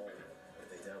to get them all.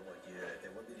 They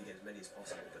want you to get as many as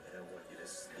possible, but they don't want you to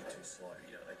be too slow.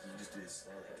 You know, like you can just do this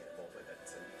slowly and get them all, but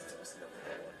that's obviously not what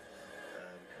they want. I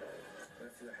don't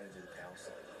figure out how to do the power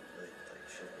slide. I'm really playing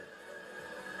shit at it.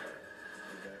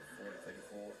 Here we go, 40,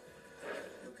 34.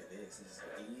 Look at this. This is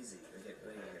easy. We're gonna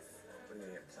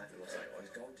get platinum or something. Oh, is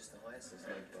gold just the highest? There's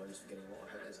no bonus for getting more.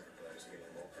 I hope there's like a bonus for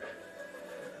getting more.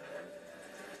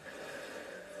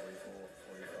 44,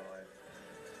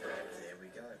 45. There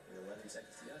we go. With 11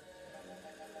 seconds to go.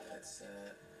 That's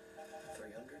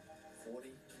 300,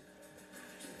 40.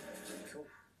 Cool,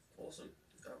 awesome.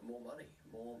 More money,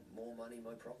 more money,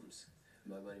 no problems.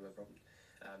 More money, no problems.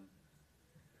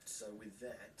 So with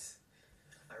that,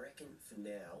 I reckon for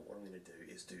now, what I'm going to do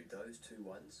is do those two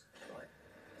ones, right?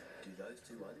 Do those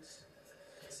two ones.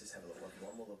 Let's just have a look.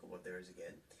 One more look at what there is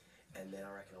again, and then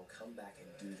I reckon I'll come back and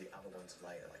do the other ones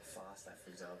later, like Fast Lap, for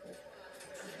example.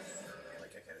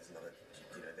 Like, okay, there's another,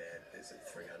 you know, there's a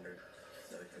 300.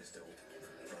 Another crystal,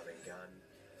 running gun,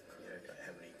 you know,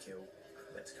 how many kill,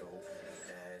 that's cool.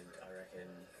 And I reckon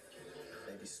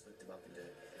maybe split them up into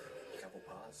a couple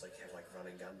parts, like have like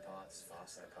running gun parts,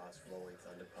 fast lap parts, rolling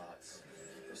thunder parts.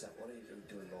 What's that? What are you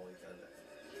doing rolling thunder?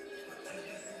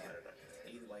 I don't know.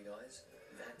 Either way, guys,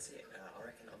 that's it. I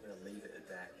reckon I'm going to leave it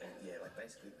at that, and yeah, like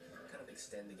basically kind of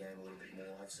extend the game a little bit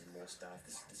more, have some more stuff.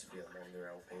 This would be a longer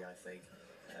LP, I think,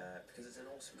 because it's an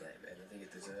awesome game, and I think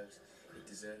it deserves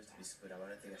to be split up.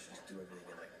 I don't think I should just do everything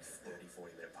in like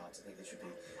 30-40 minute parts. I think they should be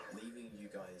leaving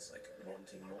you guys like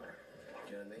wanting more.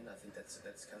 Do you know what I mean? I think that's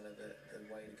kind of the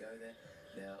way to go there.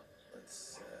 Now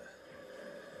let's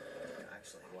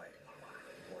actually wait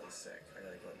 1 sec. I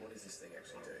gotta go. What does this thing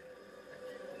actually do?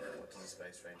 What does a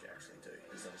Space Ranger actually do?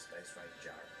 He's not a Space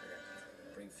Ranger. Okay.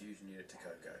 Bring fusion unit to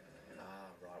Coco.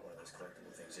 Ah, right, one of those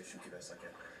collectible things. It should give us like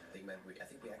a thing. Maybe I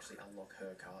think we actually unlock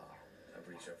her car. I'm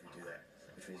pretty sure if we do that.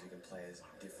 Which means we can play as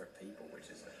different people,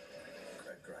 which is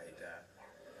a great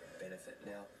benefit.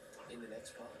 Now, in the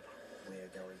next part, we are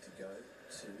going to go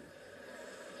to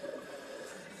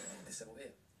this level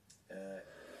here.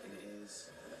 It is,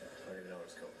 I don't even know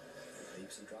what it's called.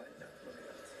 Leaps and Drive? No, not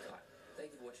really. Alright,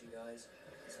 thank you for watching, guys.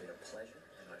 It's been a pleasure,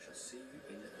 and I shall see you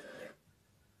in the next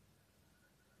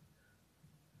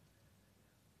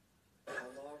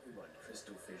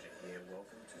Crystal Fissure here.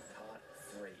 Welcome to part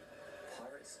 3.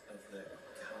 Pirates of the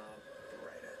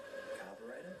Carburetor.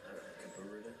 Carburetor? I don't know,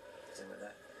 carburetor? Something like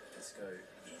that. Let's go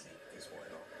easy, because why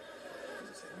not? As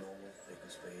I said, normal, equal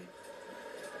speed.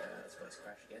 Let's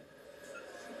crash again.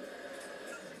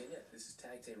 Yeah, this is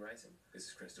Tag Team Racing. This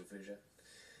is Crystal Fissure.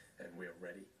 And we're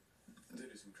ready to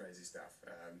do some crazy stuff.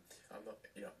 I'm not,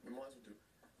 you know, we might as well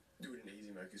do it in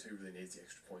easy mode, because who really needs the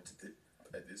extra points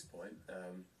at this point?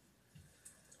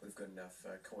 We've got enough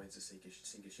coins to sink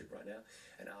a ship right now,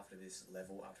 and after this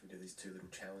level, after we do these 2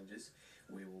 little challenges,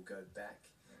 we will go back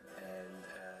and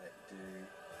do,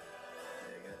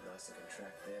 there you go, nice looking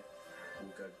track there.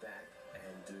 We'll go back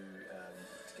and do,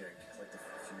 collect a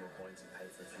few more points and pay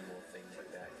for a few more things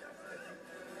like that. That'd be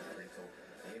pretty cool.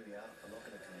 And here we are. I'm not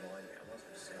going to combine it. I might as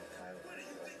well just go play with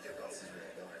it. This is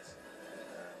really nice.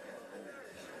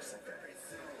 What's that going? I've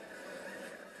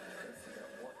got to figure out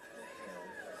what the hell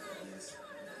is,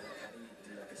 how do you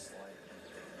do like a slide thing?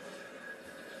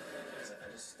 So I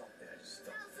just stopped there.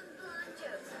 Tell some blind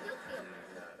jokes. You'll feel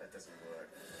No, that doesn't work.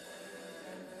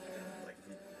 Like if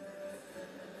you...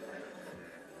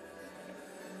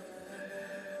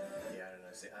 Yeah, I don't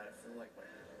know. See, I feel like my...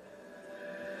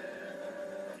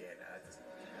 Yeah, no, it doesn't...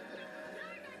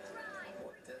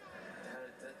 What the... How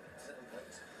did that...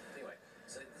 Anyway,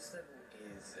 so this level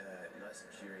is nice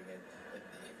and cheery again. It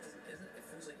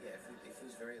feels like, yeah, it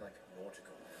feels very like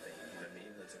nautical thing, you know what I mean?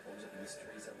 It's like, what was it,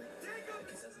 mystery or something? Like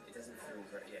it doesn't feel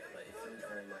very, yeah, like it feels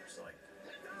very much like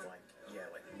yeah,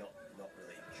 like not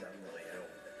really jungly at all.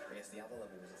 I guess the other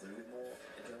level was a little bit more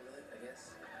jungly, I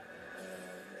guess.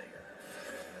 There you go.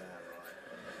 Right.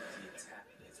 So you tap,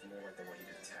 it's more like the way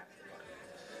you tap the button.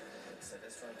 So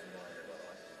let's try and combine it, by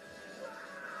the way.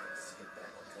 Let's hit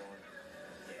that one, come on.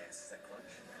 Yes, is that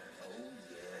crunch? Oh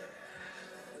yeah.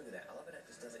 Look at that. I love it. It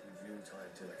just does it in real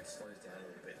time too. Like it slows down a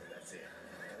little bit and that's it.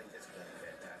 I think that's bloody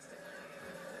fantastic.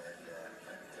 And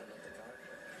turn off the car.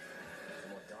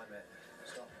 Come on, die, Matt.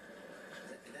 Stop.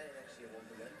 Is that actually a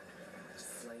Wampa gun? It's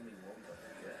flaming Wampa.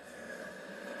 Yeah.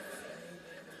 Flaming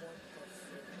Wampa.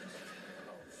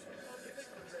 Oh shit. Yes.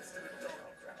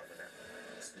 Oh crap, look at that.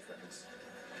 Split weapons.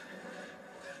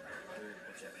 Boom,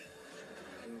 watch out.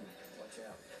 Boom, watch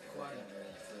out. What? I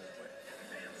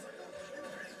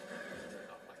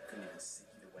couldn't even see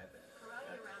the weapon.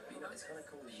 But you know, it's kind of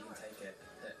cool that you can take a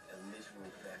literal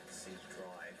backseat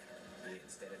drive here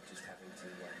instead of just having to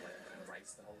like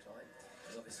race the whole time.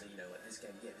 Because obviously, you know, like this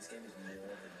game is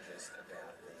more than just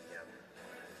about the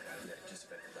just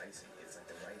about the racing. It's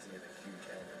like the racing is a huge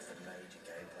element. It's the major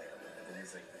gameplay element. And then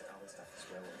there's like other stuff as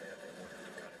well about they want you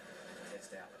to kind of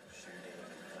test out, like shooting and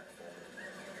platforming.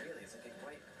 Really, it's like a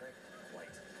great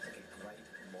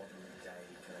modern day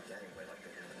kind of game where like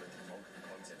they're implementing multiple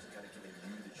concepts and kind of giving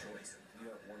you the choice.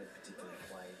 You don't want to particularly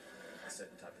play a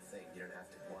certain type of thing. You don't have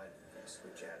to blind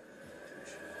switch out and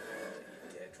douche.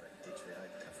 You dare try and ditch me.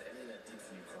 After everything I did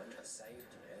for you, Crunch, I saved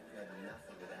you, man. You had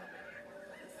nothing without me.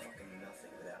 Fucking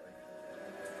nothing without me.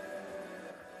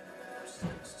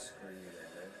 Just screw you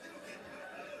then, man.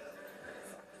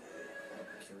 Fuck you. I'll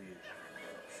kill you.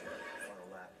 Oh shit. Final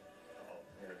lap. Oh,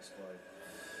 I'm gonna explode.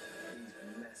 These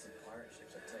massive pirate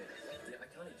ships, I tell you. Yeah, I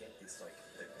kind of get this, like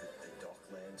the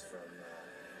Docklands from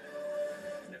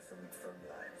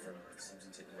from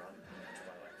Simpsons Hit and Run, which I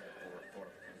like brought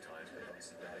up a few times, but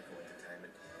obviously Radical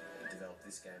Entertainment developed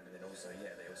this game, and then also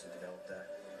they also developed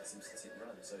Simpsons Hit and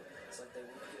Run. So it's like they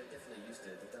were definitely used to.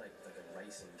 They've done like a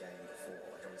racing game before,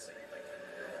 like obviously like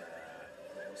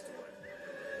what's the word?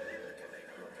 Okay,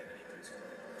 I'm not getting any boost on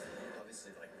it.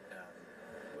 Obviously like.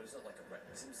 Well, it's not like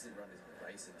Simpsons Run isn't a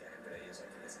racing game, but it is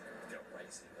like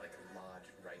racing, like large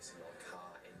racing on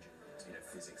car engines,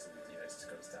 physics and it's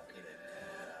got stuff in it.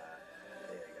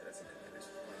 There you go, that's a good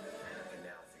boost. And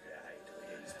now I figured out how you do it.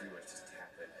 Yeah, you just pretty much just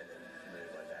tap it and then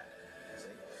move like that.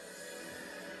 See?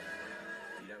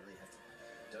 But you don't really have to.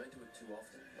 Don't do it too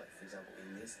often. Like for example,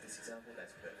 in this example,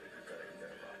 that's perfect. You've got it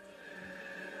right.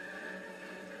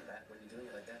 That when you're doing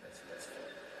it like that, that's fine.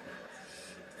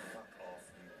 Fuck off,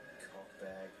 you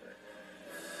cockbag.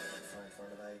 Far in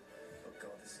front of a. Oh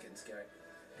god, this is getting scary.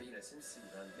 But Simpsons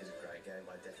Run is a great game.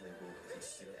 I definitely will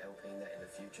consider LPing that in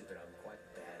the future, but I'm quite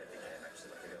bad at the game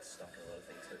actually. Like I got stuck in a lot of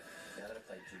things. But now that I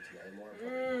play GTA more, I'm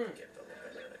probably get a lot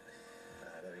better at it.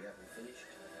 There we go, we finished.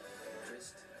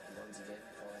 Trist, once again,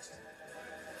 Feist, and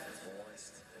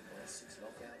 6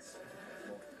 knockouts,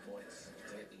 multiple points.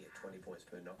 So you get 20 points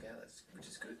per knockout, which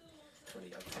is good.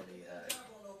 20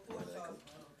 what are they called?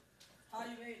 How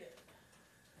you made it?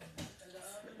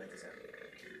 Make us happy.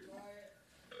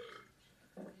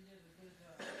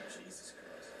 Jesus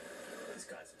Christ. This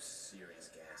guy's some serious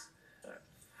gas. Alright,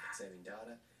 saving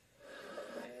data.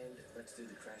 And let's do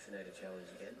Crashinator challenge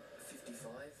again. 55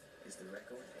 is the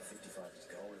record. 55 is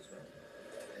gold as well.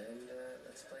 And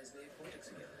let's play as Neo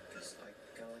Cortex again, because I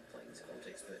kind of like playing as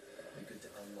Cortex, but it'd be good to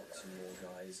unlock some more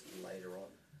guys later on.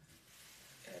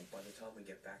 And by the time we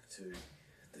get back to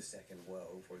the second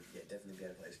world, we'll definitely be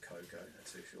able to play as Coco,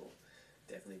 that's for sure.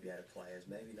 Definitely be able to play as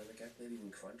maybe another character, maybe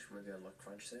even Crunch, maybe unlock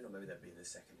Crunch soon, or maybe that'd be in the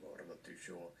second world. I'm not too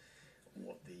sure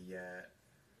what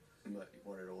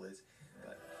what it all is.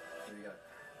 But here we go,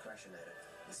 Crashinator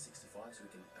is 65, so we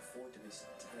can afford to miss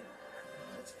 10.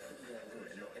 That's pretty damn good,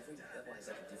 and every level has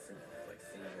like a different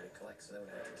thing you're going to collect, so they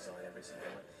would have to design every single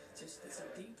one. It's just, there's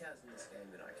some details in this game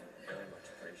that I can very much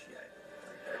appreciate.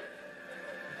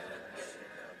 Shit,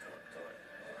 no, come on.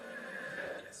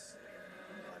 Yes,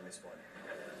 I missed one.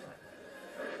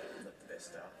 Not the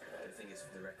best start. But the thing is,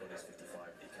 the record is 55,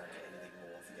 you can't get anything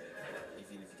more if you get anything.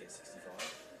 Even if you get 65,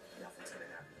 nothing's going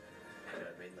to happen. You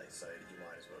know what I mean? So you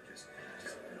might as well just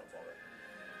not bother.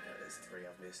 There's 3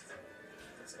 I've missed.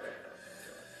 That's a good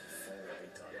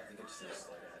big time. I think I just need to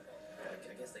slow down.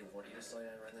 I guess they want you to slow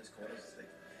down around those corners.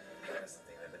 That's the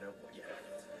thing, they don't want you.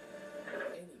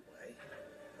 Anyway,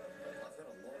 I've got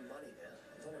a lot of money now.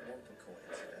 A lot of Wampa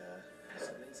coins.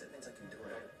 So it means I can do a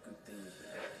lot of good things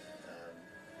with it.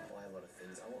 Buy a lot of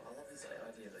things. I love this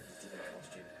idea of different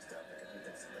costumes and stuff. I think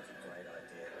that's a great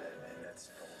idea, and that's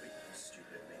probably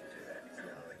stupid of me to do that. You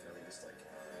know, I can only just oh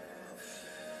shit.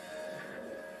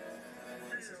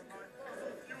 This isn't good.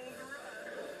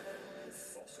 The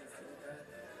fossil fuel pad?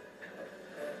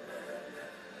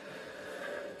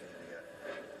 Okay, here we go.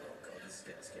 Oh god, this is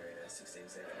getting scary now. 16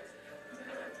 seconds.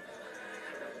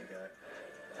 There we go.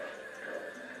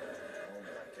 Oh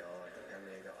my god. How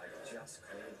many I got? I just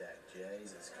cleared that.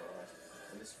 Jesus Christ.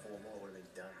 I missed 4 more, would have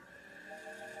been done.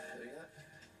 There we go.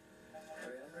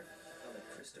 300? Another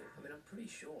crystal. I mean, I'm pretty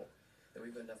sure that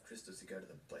we've got enough crystals to go to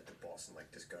the boss and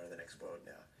just go to the next world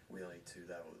now. We only 2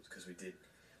 levels because we did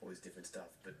all this different stuff,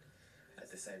 but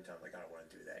at the same time, I don't want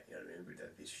to do that. You know what I mean? We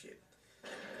don't this shit.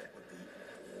 That would be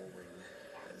boring,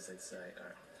 as they'd say.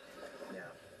 Alright.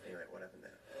 Now, anyway, what happened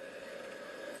there?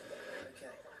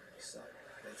 Okay, so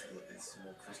let's look at some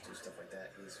more crystal stuff like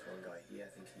that. Here's one guy here.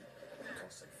 I think he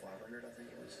cost like 500. I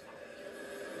think it was.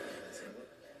 Let's have a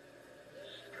look.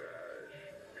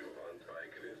 You want my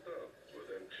crystal? Well,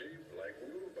 them cheap like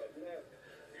new, but not.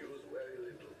 Use very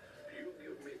little. You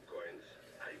give me coins,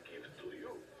 I give to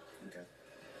you. Okay.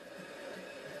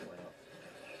 Why not?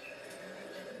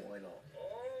 Why not?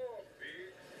 Oh,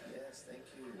 big. Yes, thank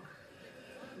you.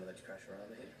 I'm gonna let you crash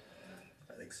around here.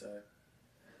 I think so.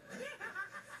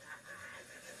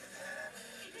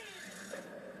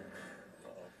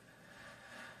 Uh-oh.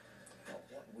 Oh,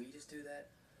 what? We just do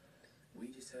that? We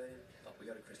just heard him? Oh, we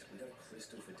got a crystal. We got a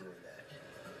crystal for doing that.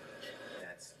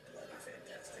 That's bloody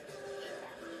fantastic.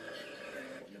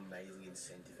 What an amazing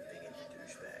incentive for being a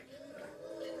douchebag.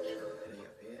 Anything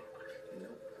up here?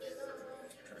 Nope.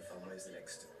 Trying to find where's the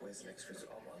next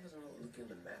crystal. Oh, why was I not looking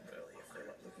at the map earlier? I feel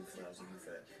like looking for, I was looking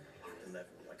for the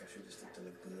level. Like I should just look at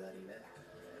the bloody map.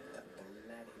 That bloody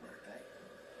map, eh?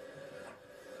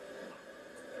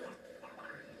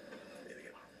 There we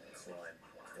go. Climb.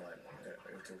 I've got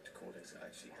to talk to Cortex.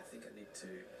 Actually, I think I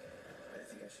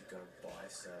should go buy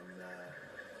some,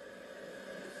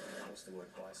 what's the word?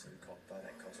 Buy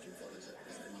that costume for. Is it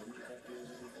the ninja costume I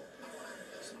was looking for?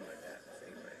 Something like that, I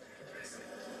think, right? Let's see.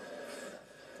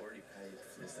 I've already paid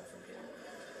for the stuff from him.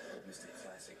 Or Mr.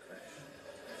 Classic Crash.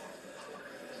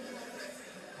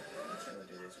 How do I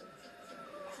do this one?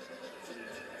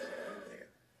 There you go.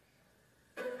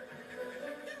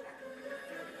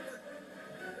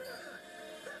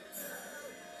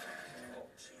 Oh,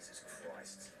 Jesus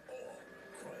Christ. Oh,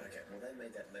 God, okay. Well, they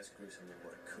made that less gruesome than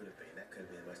what it could have been. That could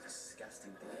have been the most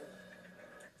disgusting thing ever.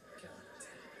 God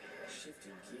damn.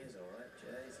 Shifting gears, alright.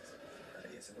 Jesus.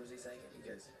 Yeah, so what does he say again? He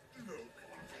goes, no.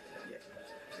 Yeah,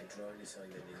 the drone is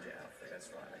selling the ninja outfit. That's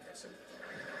right. Okay, so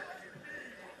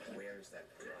where is that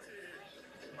drone?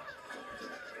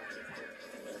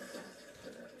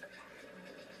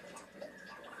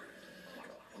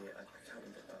 Here, I can't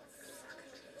remember. Oh,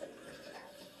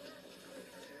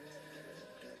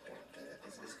 fuck.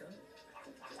 Is this gun?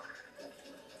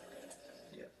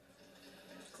 Yep.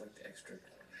 Collect extra.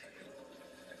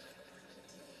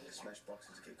 Smash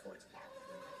boxes to get coins.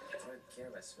 I don't care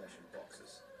about smashing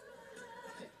boxes.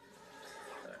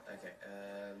 Okay,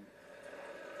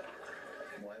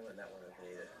 why won't that one open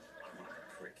either? You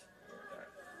prick.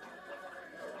 Alright.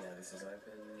 Now this is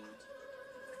open.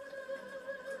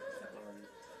 That one.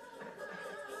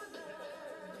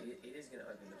 It is going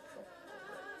to open the prop.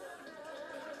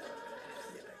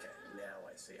 Yeah, okay. Now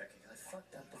I see. Okay, I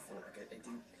fucked up before. Okay, I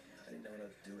didn't know how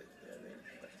to do it. You know what I mean?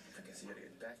 Like, Okay, so you gotta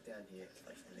go back down here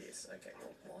like this. Okay,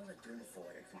 well, what was I doing before?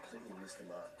 Like, I completely missed the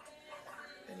mark.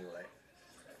 Anyway.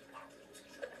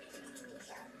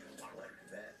 Like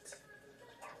that.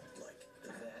 Like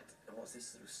that. And what's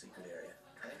this little secret area?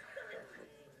 Hey?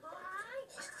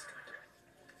 What's this going to do?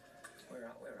 Where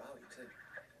are we too?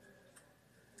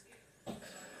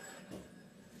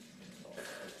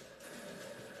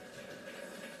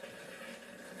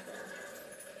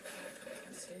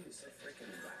 This game is so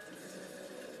freaking wacky, isn't it?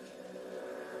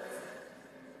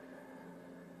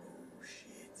 Oh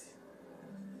shit.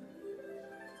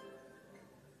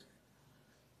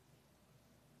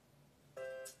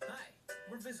 Hi,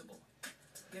 we're Visible.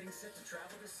 Getting set to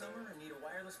travel this summer and need a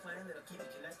wireless plan that'll keep you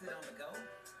connected on the go?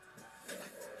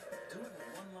 Do it with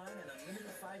one line and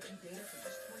unlimited 5G data for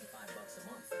just $25 a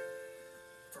month.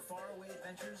 For faraway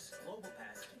adventures, Global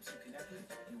Pass keeps you connected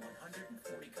in 140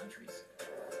 countries.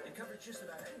 And covers just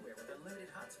about anywhere with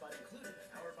unlimited hotspot included,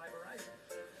 powered by Verizon.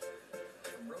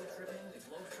 From road tripping to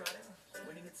globetrotting,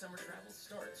 winning at summer travel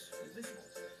starts with Visible.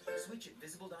 Switch at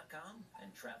visible.com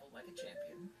and travel like a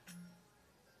champion.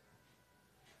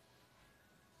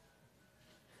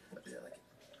 What is that like?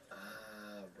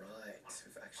 Ah, right.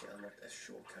 We've actually unlocked a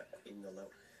shortcut in the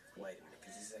level. Wait a minute,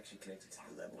 because this is actually connected to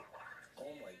the level.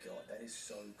 Oh my god, that is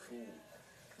so cool.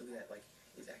 Look at that, like,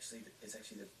 it's actually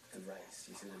the race.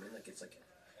 You see what I mean? Like, it's like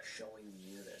showing the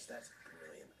universe. That's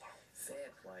brilliant.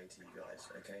 Fair play to you guys,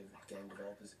 okay? Game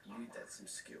developers, that's some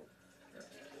skill.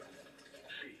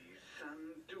 Please,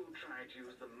 son, do try to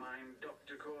use the mind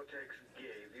Dr. Cortex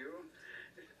gave you.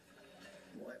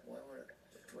 Why would I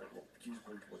use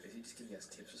one point? Is he just giving us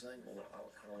tips or something? Or I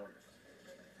kind of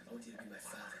want you to be my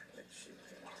father. That shit.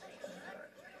 Alright.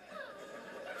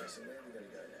 Okay, so where are we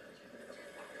gonna go now?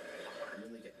 I'm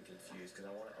really getting confused because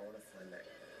I want to find that.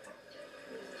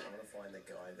 I want to find the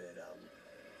guy that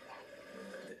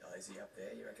is he up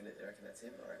there? You reckon that's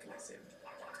him? I reckon that's him.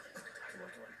 Come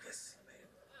on. Yes, I made it.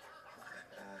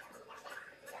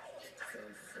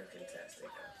 Fantastic.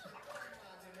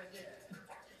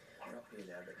 We're up here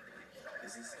now, but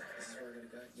is this where we're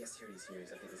gonna go? Yes, here it is.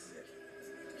 I think this is it.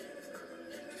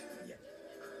 Yeah.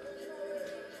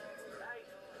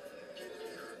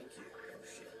 Thank you. Oh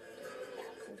shit.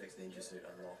 Cortex Ninja Suit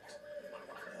unlocked.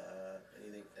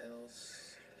 Anything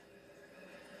else?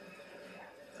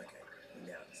 Okay,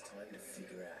 now it's time to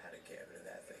figure out how to get rid of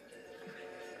that thing.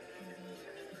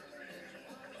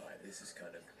 Alright, this is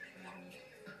kind of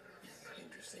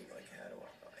interesting. Like, how do I...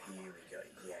 here we go.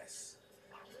 Yes.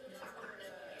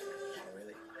 Oh,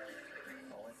 really?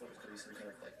 Oh, I thought it was going to be some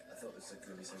kind of, like... I thought it was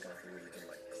going to be some kind of thing where you can,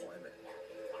 like, climb it. You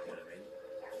know what I mean?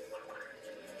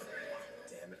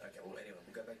 Damn it. Okay, well, anyway,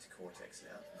 we'll go back to Cortex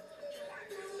now.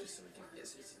 Just so we can...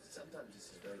 sometimes this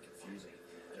is very confusing.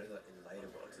 I know that in later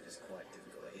worlds it is quite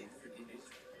difficult. It is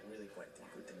really quite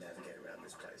difficult to navigate around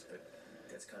this place, but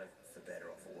that's kind of for better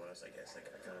or for worse, I guess. Like,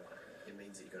 it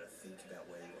means that you've got to think about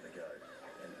where you want to go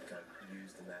and kind of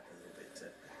use the map a little bit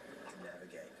to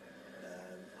navigate.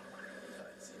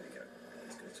 Alright, so here we go.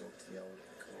 Let's go talk to the old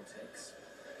Cortex.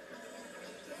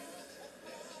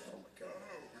 Oh my god.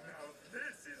 Oh, now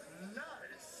this is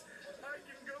nice. I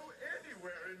can go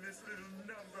anywhere in this little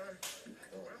number.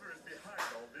 Whoever is behind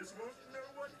all this won't know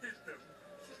what hit them.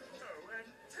 Oh, and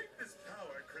take this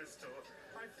power crystal.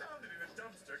 I found it in a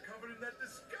dumpster covered in that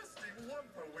disgusting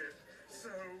Wumpa whip.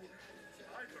 So,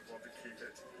 I don't want to keep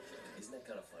it. Isn't that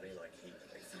kind of funny? Like, for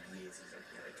years he's like,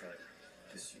 trying to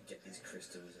just get these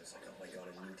crystals. And it's like, oh my god,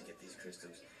 I need to get these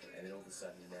crystals. And then all of a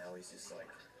sudden now he's just like,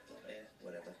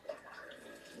 whatever.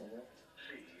 One more?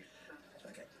 Please.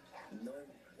 Okay. No,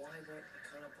 why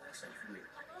can't I buy something from you?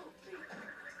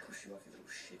 Push you off, you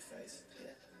little shit face.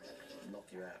 Yeah? Knock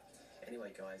you out.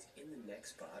 Anyway, guys, in the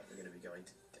next part, we're going to be going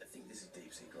to, I think this is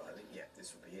deep sea driving. Yeah,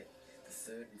 this will be it. The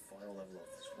third and final level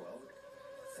of this world.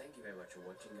 Thank you very much for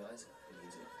watching, guys. It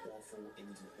means an awful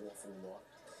lot.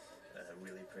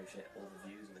 Really appreciate all the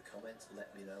views and the comments.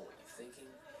 Let me know what you're thinking,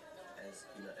 as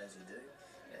you do.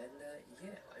 And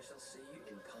yeah, I shall see you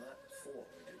in part 4.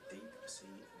 We do deep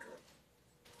sea driving.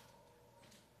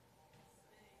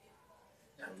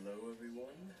 Hello,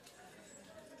 everyone.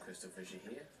 Crystal Fisher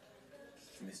here.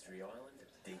 Mystery Island,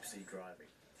 deep sea driving.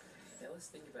 Now let's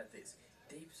think about this.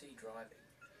 Deep sea driving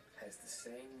has the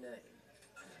same name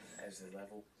as the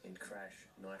level in Crash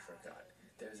Nitro Kart.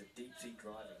 There is a deep sea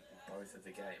driving in both of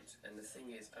the games, and the thing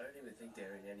is, I don't even think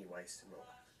they're in any way similar.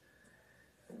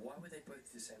 Why would they both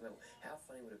be the same level? How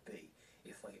funny would it be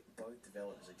if, like, both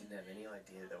developers didn't have any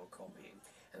idea they were copying,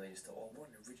 and they just thought, oh, what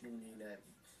an original new name.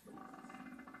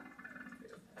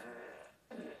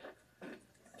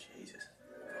 Jesus.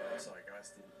 Sorry guys,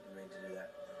 didn't mean to do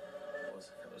that. That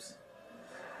wasn't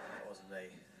me.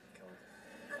 Come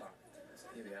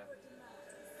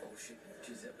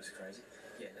crazy.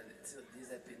 Yeah, and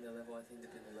there's that bit in the level, I think the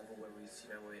bit in the level where what's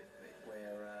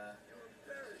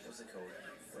it called?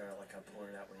 Where like I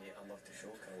pointed out when you unlock the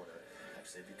shortcut or whatever.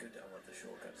 Actually, it'd be good to unlock the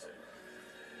shortcut soon.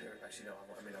 Actually, no,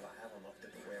 I mean, I have unlocked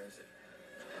it, but where is it?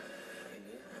 In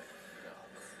here? Oh,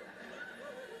 crap.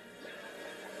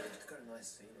 It's got a nice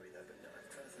scenery though, but no, I'm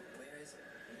trying to think, where is it?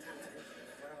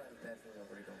 Why do I have a bad feeling I've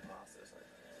already gone past it or something?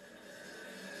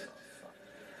 Oh, fuck.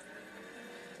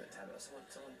 So, tab it.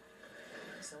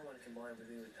 Someone combined with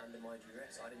me under my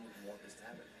duress. I didn't even want this to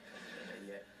happen. And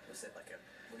yet, what's that, like a,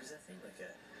 what is that thing? Like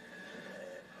a,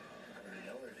 I don't even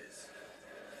know what it is.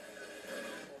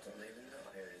 I don't even know.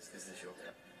 Oh, here it is. This is the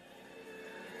shortcut.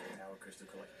 Power crystal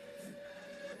collect.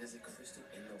 There's a crystal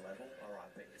in the level? Alright,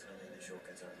 I bet it's only in the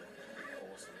shortcuts only.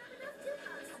 Awesome.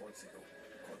 Quadcycle.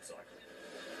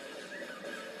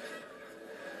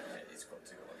 Yeah, it's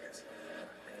quadcycle, I guess.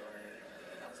 Anyway,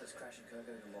 how's this Crash and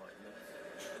Coco combined?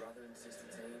 Brother and sister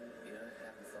team, you know,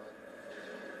 having fun.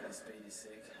 The speed is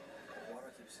sick. Why do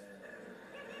I keep saying that?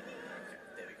 Okay,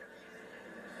 there we go.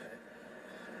 Okay.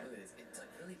 Look at this. It's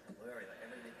like really blurry. Like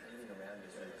everything around me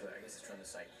is really blurry. I guess it's trying to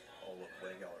say, oh look,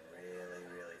 we're going really,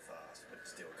 really fast, but it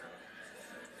still kind of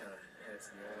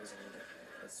hurts the noise a little bit.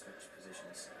 Let's switch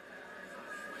positions.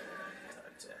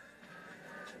 Time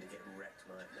to get wrecked,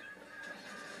 mate.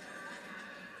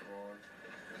 Come on.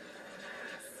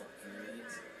 Fuck you,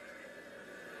 idiot.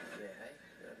 Yeah, hey,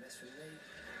 you don't mess with me.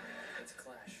 Let's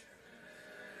clash.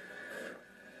 Look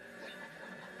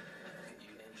at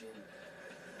you, Engine.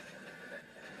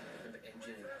 Remember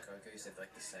Engine and Coco used to have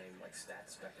like the same like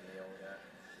stats back in the old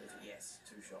yes,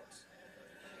 2 shots.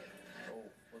 Oh,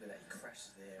 look at that, he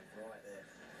crashes there, right there.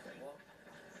 Wait, what?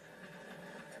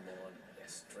 Come on,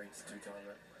 yes, streets,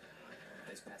 2-timer.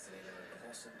 There's Pasadena and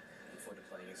Possum before they're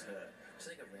playing against her.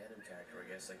 She's like a random character, I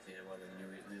guess, like, you know, one of the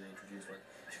newly introduced ones.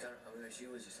 She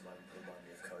always used to remind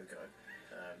me of Coco.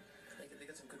 They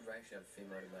got some good ratio of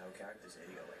female to male characters here.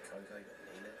 You got like Coco, you got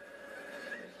Nina.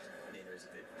 I mean, Nina is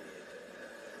a bit weird,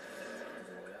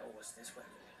 but oh, what's this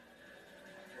weapon?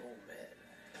 Oh man.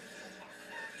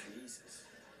 Jesus.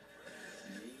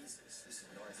 This is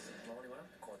nice. Is it blowing one up?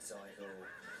 Quadcycle.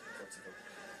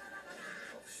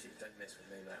 Oh shit, don't mess with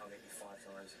me, mate. I'll get you 5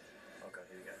 times. Okay,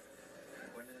 here we go.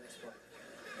 When did it explode?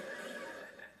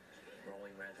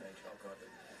 Rolling rampage. Oh god.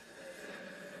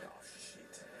 Oh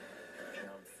shit.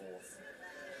 Now I'm 4th.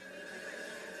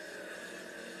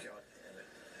 God damn it.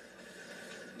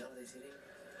 None of these hitting?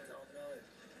 Oh no.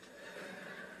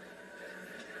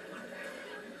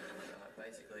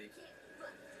 Basically.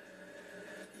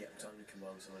 Yep, time to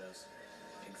command someone else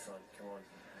in front. Come on.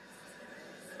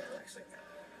 Actually,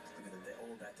 look at them. They're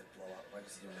all about to blow up. I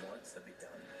just hit them once, they'll be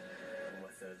done. On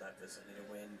my 3rd lap, this. I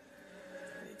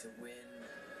need to win.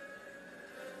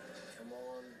 Come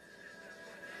on.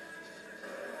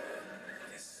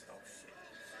 Yes. Oh shit.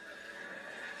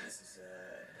 This is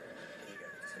here you go.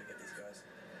 Just gotta get these guys.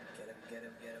 Get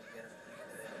him. They're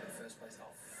in first place.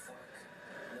 Oh fuck.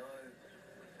 No.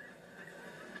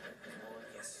 Come on.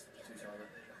 Yes. 2-timer.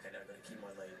 Okay, now I've got to keep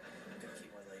my lead.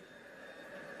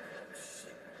 Oh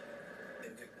shit. There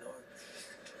we go. No.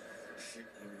 Shit.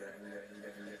 Here we go. There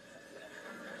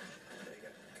you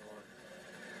go. Come on.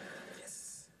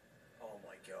 Yes. Oh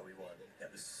my god, we won.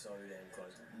 That was so damn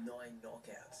close. 9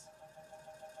 knockouts.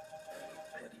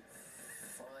 Bloody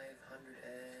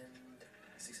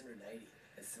 680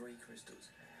 and 3 crystals.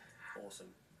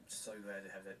 Awesome. So glad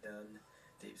to have that done.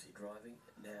 Deep sea driving.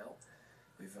 Now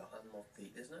we've unlocked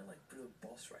there's no like real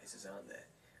boss races, aren't there?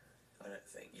 I don't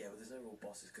think. Yeah, well, there's no real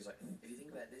bosses because like if you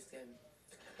think about this game,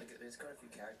 like there's quite a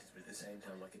few characters, but at the same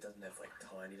time, like it doesn't have like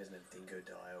Tiny, doesn't have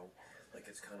Dingodile. Like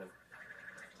it's kind of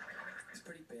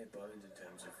pretty bare bones in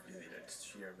terms of just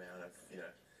sheer amount of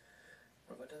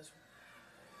What about this one?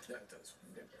 No, it does.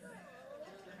 Yep.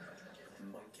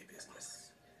 Monkey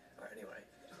business. Alright, anyway,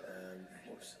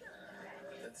 whoops.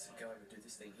 Let's go over and do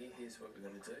this thing here. Here's what we're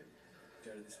going to do.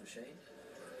 Go to this machine.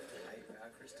 8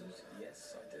 power crystals.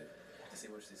 Yes, I do. See,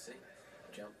 watch this. See?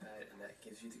 Jump pad, and that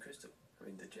gives you the crystal. I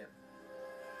mean, the gem.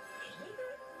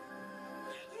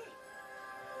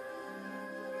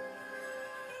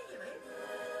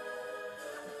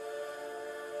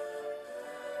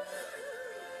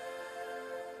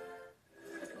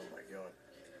 Oh my god.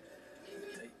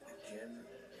 Take the gem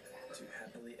to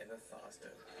happily ever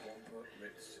faster. Wampa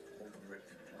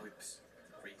whips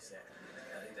reset.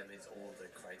 I think that means all the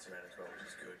crates around as well, which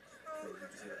is good. You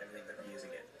can see that everything appears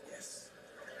again. Yes.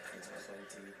 It's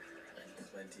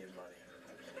plenty of money.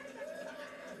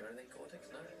 You want anything, Cortex?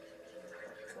 No?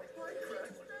 My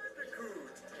Crash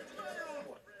Bandicoot!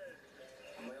 What?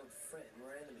 My old friend,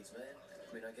 we're enemies, man.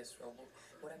 I mean, I guess,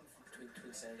 what happened between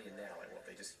Twinsanity and now, like what,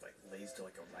 they just like leads to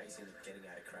like a race and getting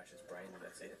out of Crash's brain and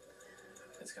that's it.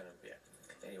 That's kind of, yeah.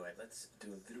 Anyway, let's do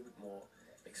a little bit more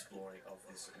exploring of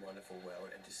this wonderful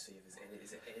world and just see if there's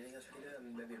is there anything else we can do? I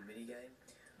mean, maybe a mini game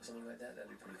or something like that.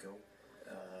 That'd be pretty cool.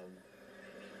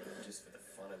 Just for the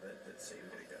fun of it. Let's see,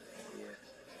 we're gonna go here.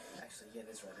 Actually, yeah,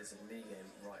 that's right. There's a mini game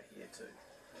right here too.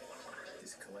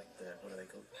 Just collect the, what are they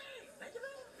called?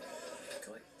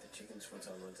 Collect the chickens when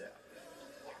time runs out.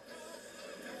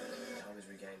 Time is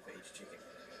regained for each chicken.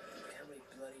 Look how many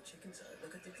bloody chickens are there.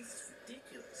 Look at this. This is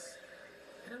ridiculous.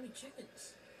 How many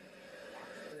chickens?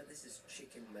 Look at this is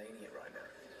chicken mania right now.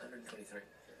 123. Like,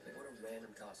 what a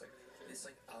random task. Like, this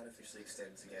like artificially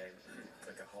extends the game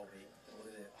like a whole heap. Look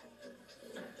at that.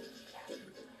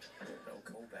 An old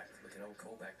callback. Look, an old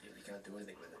callback. You can't do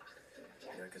anything with it.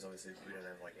 You know, because obviously we don't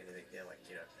have like anything there, like,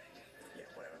 you know, yeah,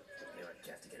 whatever. Anyway, you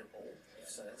have to get them all.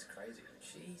 So that's crazy.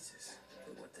 Jesus.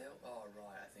 What the hell? Oh,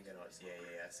 right. I think I know. Yeah,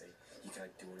 I see. You can't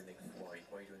do anything while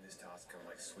you're doing this task. Kind of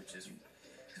like switches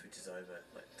over,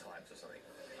 like types or something.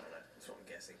 I don't know. That's what I'm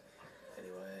guessing.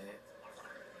 Anyway,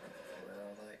 where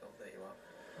are they? Oh, there you are.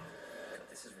 God,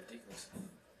 this is ridiculous.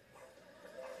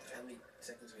 How many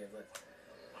seconds do we have left?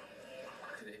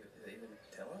 Did it even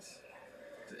tell us?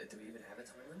 Do we even have a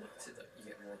time limit? You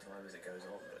get more time as it goes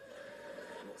on, but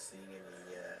I'm not seeing any,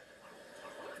 yeah.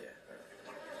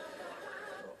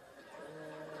 Oh.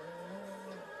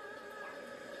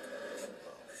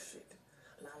 Oh, shit.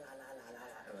 La la la la la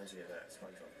la. Reminds me of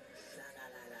SpongeBob. La la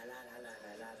la la la la la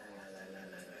la la la la la la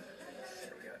la.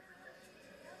 There we go.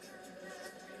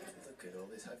 Look at all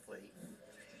this, hopefully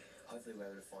we're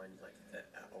able to find like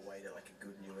a way to like a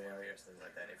good new area or something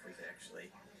like that if we can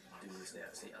actually do this now.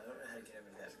 See, I don't know how to get over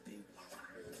to that big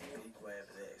way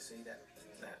over there. See that?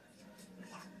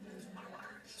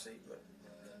 See, look,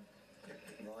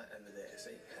 right over there.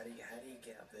 See, how do you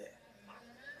get up there?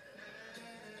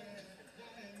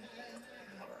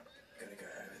 Alright, gotta go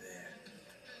over there.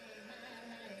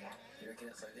 You reckon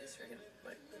it's like this? You reckon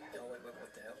like? Oh wait, what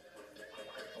the hell?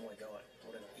 Oh my god,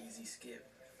 what an easy skip.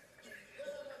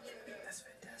 That's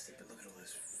fantastic, but look at all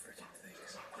those freaking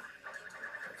things.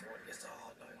 Okay, come on, yes,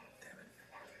 oh no, damn it.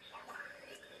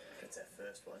 That's our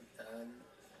first one.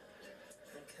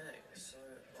 Okay, so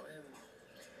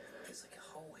there's like a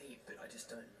whole heap, but I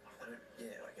don't,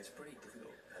 yeah, like it's pretty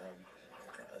difficult.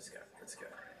 Right, let's go.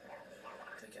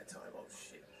 Take our time, oh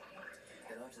shit.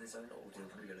 Then after this, I don't know what we'll do,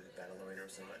 we'll probably go to the battle arena or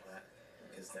something like that,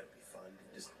 because that would be fun,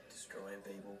 just destroying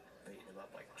people, beating them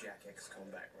up like Jack X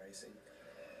Combat Racing.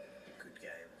 Good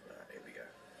game. Alright, here we go.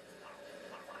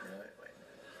 No, wait.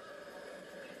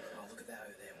 Oh, look at that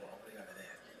over there. Well, I want to go over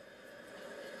there.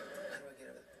 How do I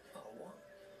get over there? Oh, what?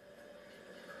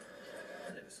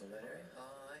 I never saw that area.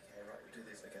 Oh, okay, right, we'll do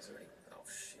this, I guess, already. Oh,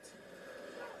 shit.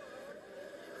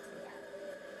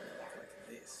 Like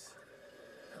this.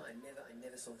 Oh, I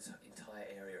never saw this entire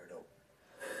area at all.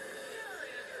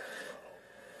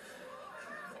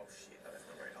 Oh, shit. Oh, that's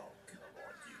not right. Oh, come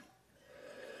on, you.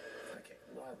 Okay,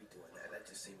 why are we doing that? That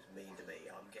just seems mean to me.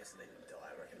 I'm guessing they didn't die.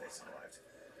 I reckon they survived.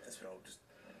 That's what I'll just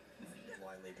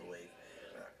blindly believe.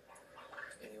 Right.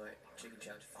 Anyway, chicken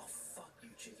challenge. Oh, fuck you,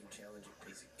 chicken challenge, you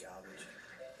piece of garbage.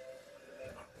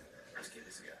 Let's give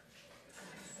this a go.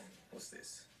 What's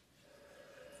this?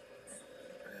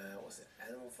 What's it?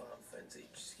 Animal Farm Frenzy,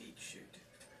 Skeet Shoot.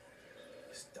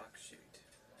 Stuck Shoot.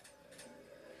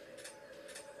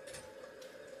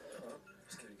 Alright,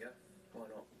 let's give it a go. Why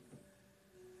not?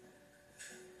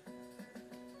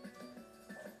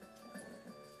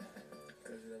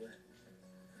 Goes another.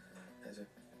 There's a.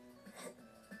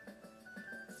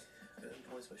 Earn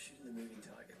points by shooting the moving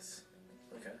targets.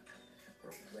 Okay. Or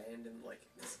a random, like,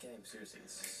 this game, seriously,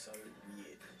 is so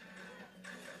weird.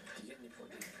 Do you get any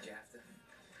point? Do you have to?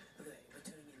 Look at that, we're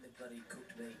turning in the bloody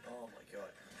cooked meat. Oh my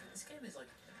god. This game is, like,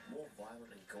 more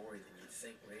violent and gory than you'd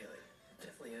think, really.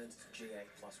 Definitely earns its G8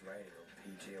 plus rating, or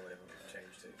PG, or whatever it's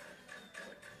changed to.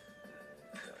 Like,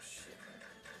 oh shit.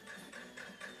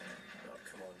 Oh,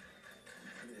 come on.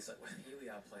 Look at this, like, here we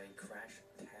are playing Crash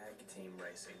Tag Team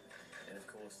Racing. And of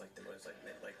course, like, the most, like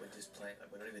we're just playing,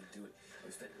 like, we're not even doing,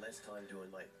 we've spent less time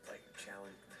doing, like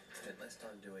challenge, spent less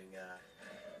time doing,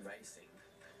 racing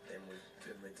than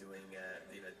we're doing,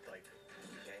 you know, like,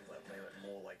 gameplay, playing like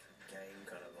more, like, game,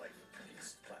 kind of, like,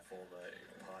 platformer,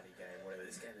 party game, whatever.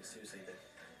 This game is seriously the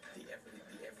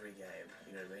every game,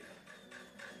 you know what I mean?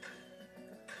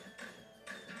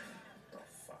 Oh,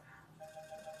 fuck.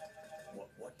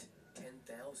 What?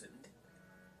 10,000?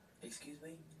 Excuse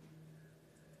me?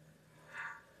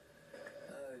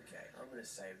 Okay, I'm gonna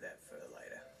save that for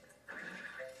later.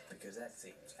 Because that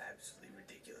seems absolutely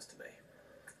ridiculous to me.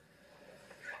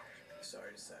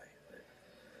 Sorry to say. But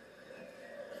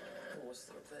Oh, what's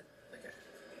the that? Okay.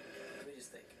 Let me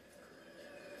just think.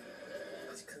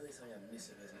 There's clearly something I'm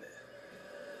missing, isn't there?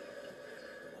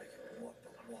 Like, what?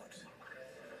 But what? Right.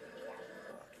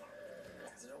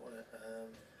 Because I don't want to, up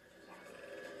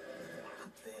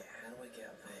there. How do I get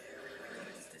up there?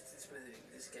 This where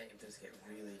this game does get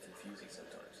really confusing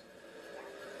sometimes.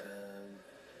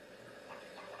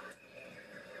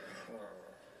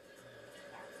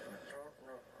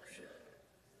 Oh, shit.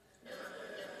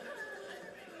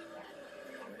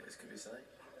 Wait, this could be something.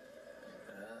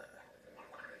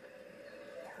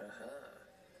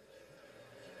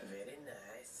 Very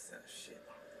nice. Oh, shit.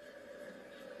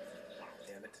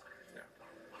 Damn it. No.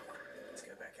 Let's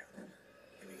go back up.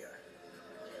 Here we go.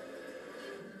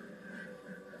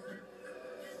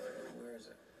 Where is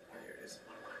it? Oh, here it is.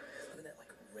 Look at that,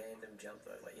 like, random jump,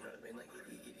 though. Like, you know what I mean? Like,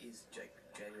 it is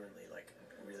genuinely, like,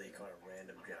 really kind of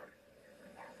random jump.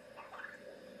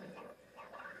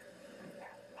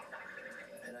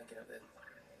 How'd I get up there?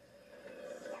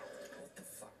 What the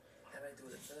fuck? How did I do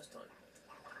it the first time?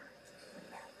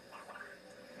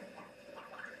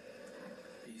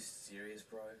 Are you serious,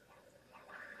 bro?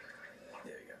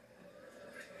 There we go.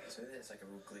 So that's like a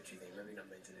real glitchy thing. Maybe not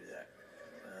meant to do that.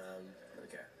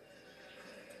 Okay.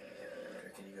 I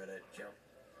reckon you gotta jump.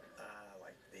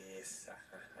 Like this.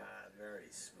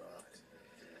 Very smart.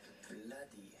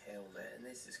 Bloody hell, man.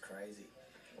 This is crazy.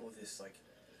 All this, like,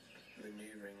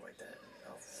 maneuvering like that.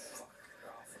 Oh, fuck.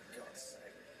 Oh, for God's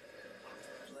sake.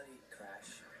 Bloody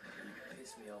Crash. You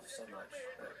piss me off so much.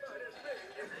 Look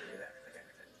at that. Okay.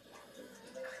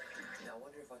 Now, I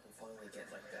wonder if I can finally get,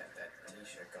 like, that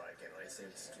t-shirt guy again. He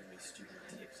seems to give me stupid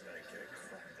tips and I don't give a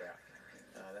crap about.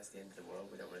 That's the end of the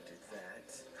world. We don't want to do that.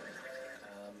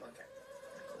 Okay.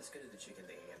 Let's go to the chicken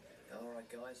thing again. Alright,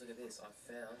 guys, look at this. I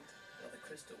found another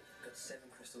crystal. Got 7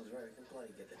 crystals right. We can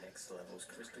bloody get the next level's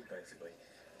crystal, basically,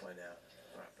 by now.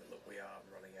 Alright, but look, we are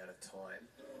running out of time,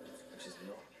 which is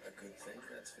not a good thing,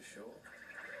 that's for sure.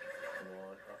 Come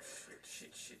on. Oh, shit.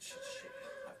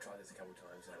 I've tried this a couple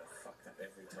times and I've fucked up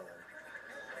every time.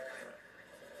 Right.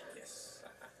 Yes.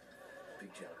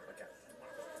 Big jump. Okay.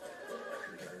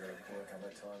 We're going to work on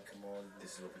our time. Come on.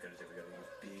 This is what we're going to do. We're going to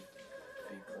get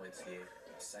big points here.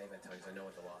 Save our times. I know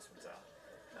what the last ones are.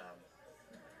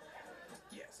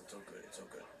 Yes, it's all good. It's all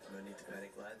good. No need to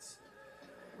panic, lads.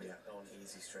 We are on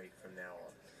easy street from now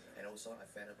on. And also, I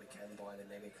found out we can buy the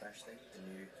Mega Crash thing,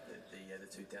 the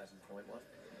 2,000 point one.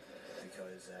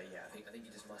 Because yeah, I think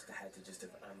you just must have had to just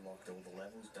have unlocked all the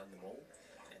levels, done them all,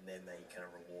 and then they kind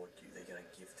of reward you. They're going to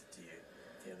gift it to you.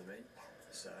 You know what I mean?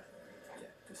 So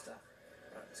yeah, good stuff.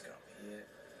 Right, let's go up here.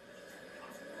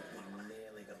 We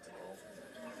nearly got them all.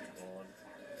 Come on,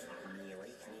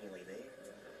 nearly there.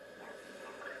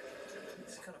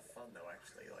 It's kind of fun though,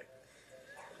 actually. Like,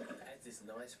 it adds this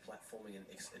nice platforming and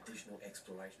additional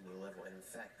exploration to the level, and in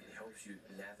fact, it helps you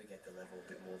navigate the level a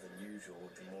bit more than usual,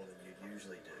 a bit more than you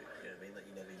usually do. You know what I mean? Like,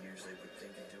 you never usually would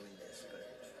think of doing this, but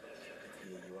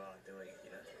here you are doing it,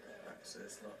 you know? Right, so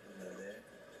that's not there.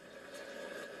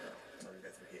 Time to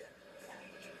go through here.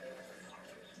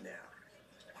 Now,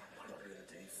 what we're going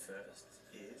to do first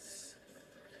is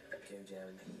go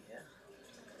down here.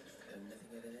 And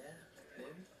nothing over there? No?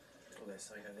 Oh, there's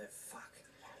something over there. Fuck.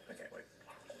 Okay, wait.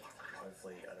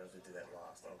 Hopefully I don't have to do that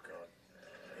last. Oh god.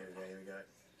 Here we go.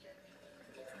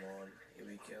 Come on. Here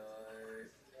we go.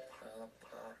 Up.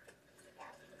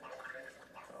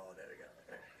 Oh, there we go.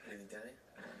 Okay. Anything down here?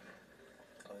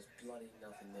 Oh, there's bloody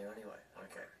nothing there anyway.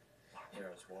 Okay.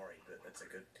 Here I was worried, but that's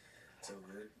good. It's all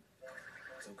good.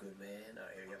 It's all good, man.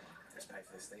 Oh, here we go. Let's pay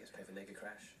for this thing. Let's pay for Mega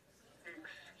Crash.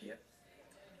 Yep.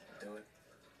 Do it.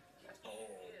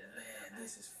 Oh, man.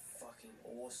 This is fucking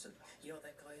awesome. You know what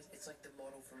that guy is? It's like the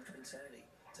model from Twinsanity.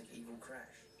 It's like Evil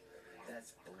Crash.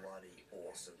 That's bloody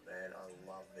awesome, man. I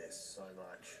love this so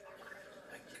much.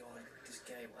 My god, this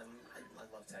game, I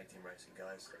love tag team racing,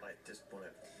 guys. I just want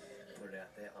to put it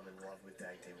out there. I'm in love with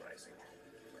tag team racing.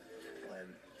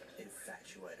 I'm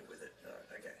infatuated with it.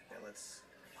 Okay, now let's...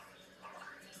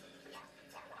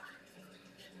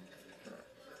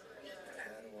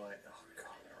 How do I... Oh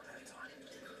god, I don't have time.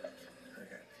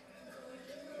 Okay.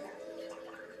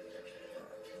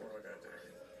 What am I going to do?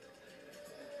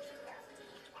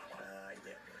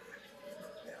 Yeah.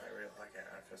 Now I really like it.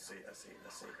 I see. Oh,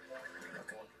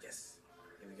 come on. Yes.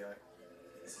 Here we go.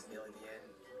 This is nearly the end.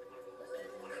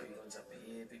 Big ones up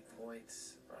here, big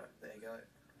points. Right, there you go.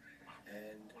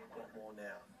 And what more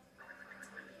now?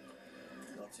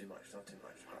 Not too much. Right.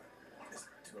 There's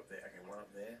 2 up there. Okay, 1 up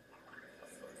there.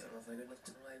 I don't know if I got enough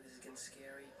time. This is getting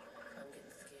scary. I'm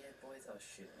getting scared, boys. Oh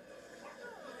shit.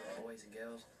 Boys and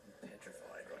girls, I'm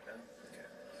petrified right now. Okay.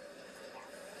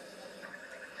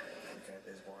 Okay,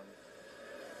 there's 1.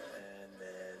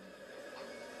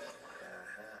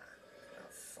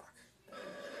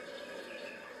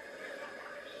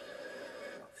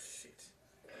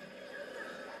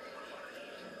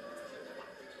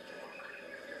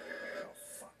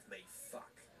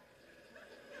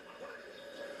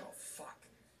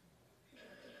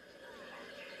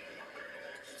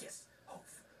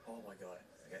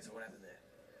 What happened there?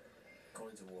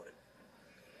 Coins awarded.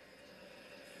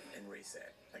 And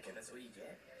reset. Okay, that's all you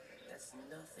get? That's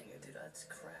nothing, dude. That's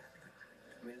crap.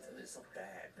 I mean, it's not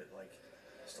bad, but like,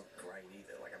 it's not great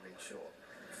either. Like, I mean, sure,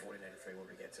 1483, what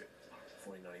did we get to?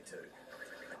 1492.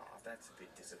 Oh, that's a bit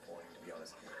disappointing, to be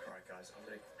honest. Alright, guys, I'm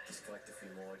gonna just collect a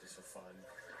few more just for fun,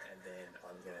 and then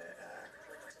I'm gonna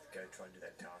go try and do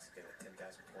that task again at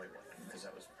 10,000 point one, because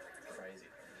that was crazy.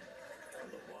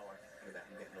 Look, while I'm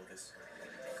getting all this,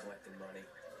 collecting money,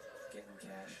 getting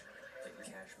cash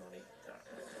money.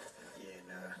 Yeah,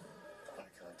 nah, I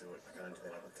can't do it. I can't do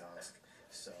that other task.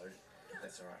 So,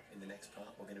 that's alright. In the next part,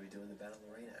 we're going to be doing the Battle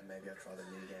Arena, and maybe I'll try the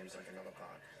mini games like another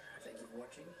part. Thank you for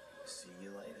watching. See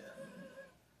you later.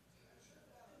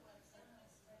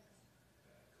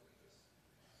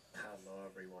 Hello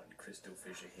everyone, Crystal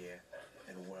Fisher here,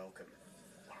 and welcome.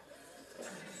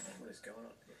 What is going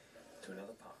on? To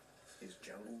another part is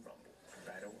Jungle Rumble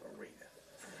Battle Arena.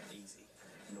 Easy,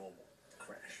 normal,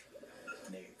 crash,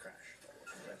 nega crash.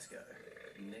 Let's go.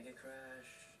 Nega crash.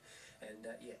 And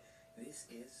yeah, this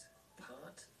is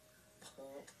part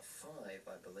 5,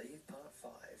 I believe, part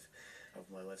 5 of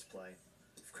my Let's Play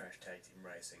of Crash Tag Team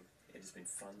Racing. It has been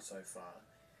fun so far.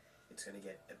 It's going to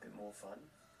get a bit more fun,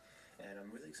 and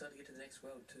I'm really excited to get to the next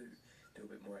world too. Do a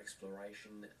bit more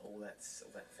exploration, all that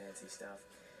fancy stuff.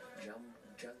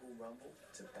 Jungle Rumble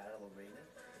to Battle Arena.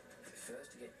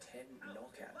 First to get 10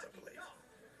 knockouts, I believe.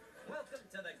 Welcome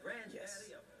to the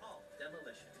granddaddy of all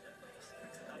demolition.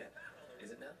 Yeah. Is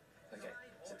it now? Okay.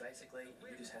 So basically,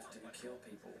 you just have to kill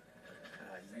people.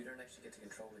 You don't actually get to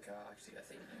control the car. Actually, I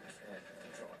think you can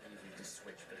control it. You can just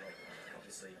switch, but like,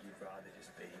 obviously, you'd rather just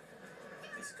be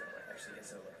this guy. Actually, let's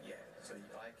have a look. Yeah. So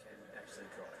I can actually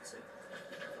drive. See?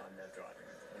 I'm now driving.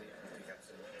 I need to pick up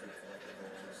some good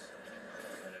collectibles,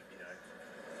 kind of, you know,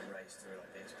 race through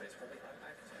like this. But it's probably, I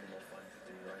reckon it's probably more fun to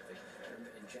do your own thing.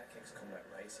 Remember, in Jack X Combat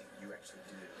Racing, you actually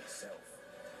do it yourself.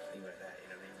 Thing like that, you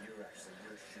know what I mean?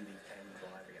 You're shooting and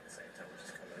driving at the same time, which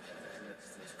is kind of,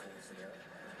 that's the coolest thing ever.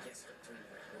 Yes, got 2.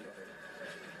 We got it.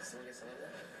 Someone get some of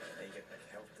that? And you get like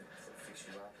health to sort of fix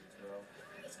you up as well.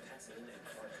 It's passing in and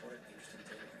quite what an interesting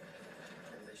team.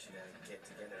 Maybe they should get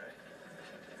together, eh?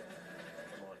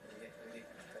 Come on, we get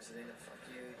Pasadena, fuck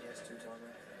you, yes,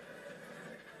 2-timer.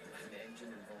 The engine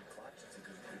and Von Clutch, it's a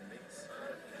good mix.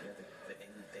 You know,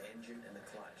 the engine and the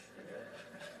clutch, you know?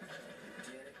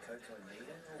 Janet, Coco, and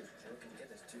Nita. Oh, working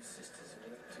together. There's 2 sisters.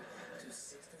 Two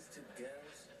sisters, 2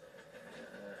 girls.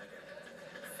 Okay.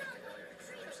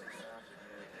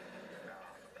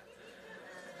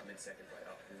 I'm in second place.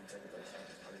 Oh, who's in second place?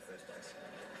 I'm in first place.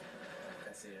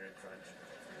 That's the Aaron Crunch.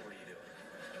 What are you doing?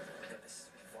 God, this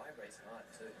vibrates hard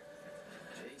too.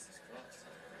 Jesus Christ.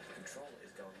 The controller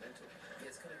is going mental.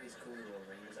 Yeah, it's kind of these cool little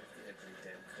arenas. I think they're pretty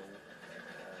damn cool.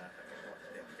 Okay, what?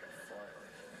 There we go. Fire.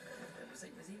 Was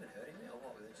he even hurting me or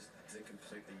what? Was it just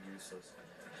completely useless?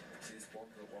 See this one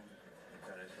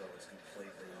gun as well is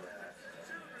completely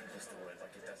what's the word? Like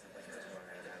it doesn't run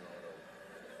out of ammo at all.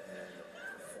 And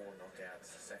 4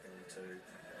 knockouts, second and 2.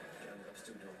 I'm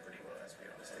still doing pretty well, let's be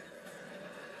honest.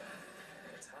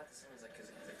 It's hard to sometimes like because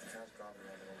the car's driving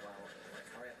around and wow, like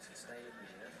hurry up and stay with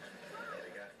me, you know? There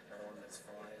we go. Another one that's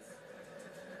 5.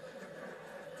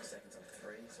 The second's on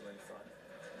 3, so we're in front.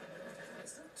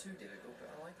 It's not too difficult,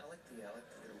 but I like the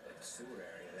little like sewer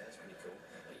area there. That's pretty cool.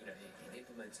 But, you know, it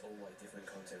implements all like different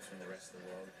concepts from the rest of the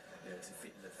world, you know, to fit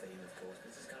in the theme, of course.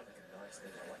 But this is kind of like a nice thing.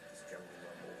 I like this Jungle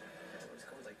Rumble. It's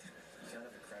kind of like you can't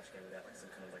have a crash game without like some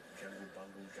kind of like Jungle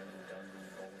Bungle, Jungle Dungle,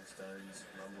 Rolling Stones,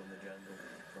 Rumble in the Jungle,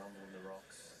 Rumble in the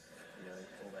Rocks, you know,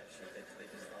 all that shit. They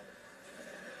just love it.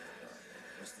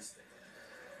 What's this thing?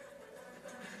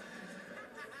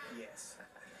 Yes.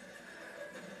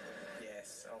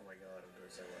 Yes, oh my god, I'm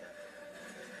doing so well.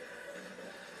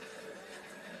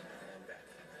 I'm back.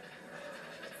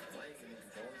 Why are you getting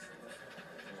controls?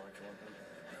 Come on.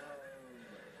 No!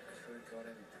 Who got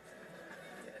him?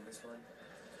 Yeah, and this one.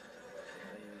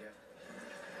 There you go.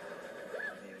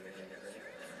 Here we go, ready?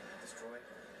 Destroy.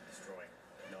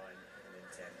 9, and then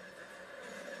 10.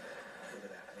 Look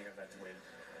at that, I think I'm about to win.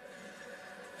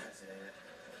 That's it, ain't it?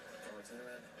 Come on, turn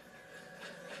around.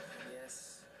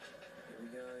 Yes. Here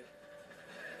we go.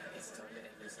 It's time to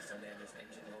end this.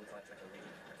 Engine roll clutch like a really.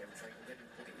 Okay, we'll get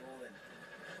you all in.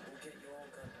 We'll get you all,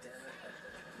 god damn it.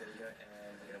 There we go,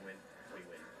 and we're gonna win. We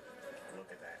win.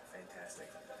 Look at that. Fantastic.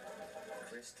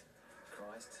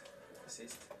 Christ.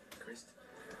 Assist. Christ.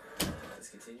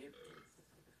 Let's continue.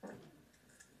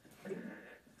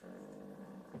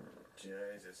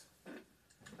 Jesus.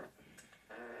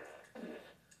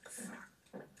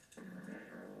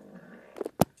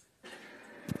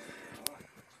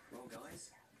 Well,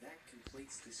 guys, that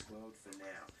completes this world for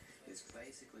now. There's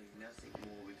basically nothing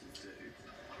more we can do.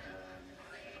 I'm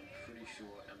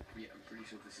pretty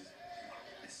sure this is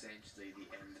essentially the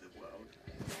end of the world.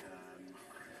 And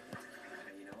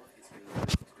you know what?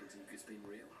 It's been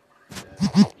real.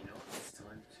 You know, it's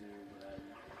time to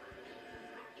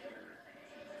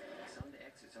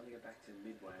exit. It's time to go back to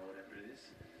Midway or whatever it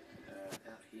is.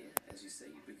 Out here, as you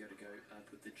see, we got to go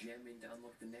put the gem in to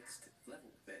unlock the next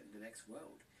level, the next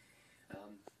world.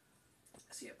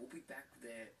 So yeah, we'll be back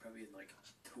there probably in like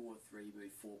 2 or 3,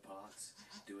 maybe 4 parts,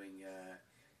 doing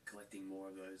collecting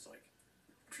more of those like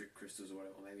trick crystals or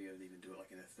whatever. Or maybe I'll even do it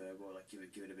like in a third world, like give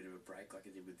it a bit of a break, like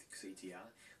I did with CTR.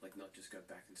 Like not just go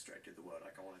back and straight to the world.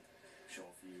 Like I want to show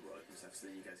off new world and stuff,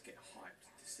 so then you guys get hyped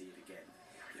to see it again.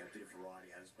 You know, a bit of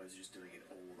variety as opposed to just doing it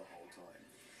all the whole time.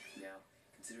 Now,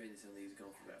 considering this only has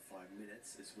gone for about 5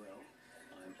 minutes as well,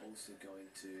 I'm also going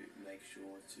to make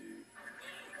sure to,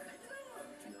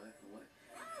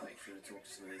 make sure to talk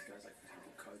to some of these guys, like for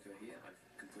example Coco here. I've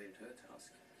completed her task.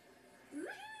 Woohoo!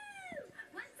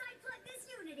 Once I plug this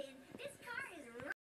unit in,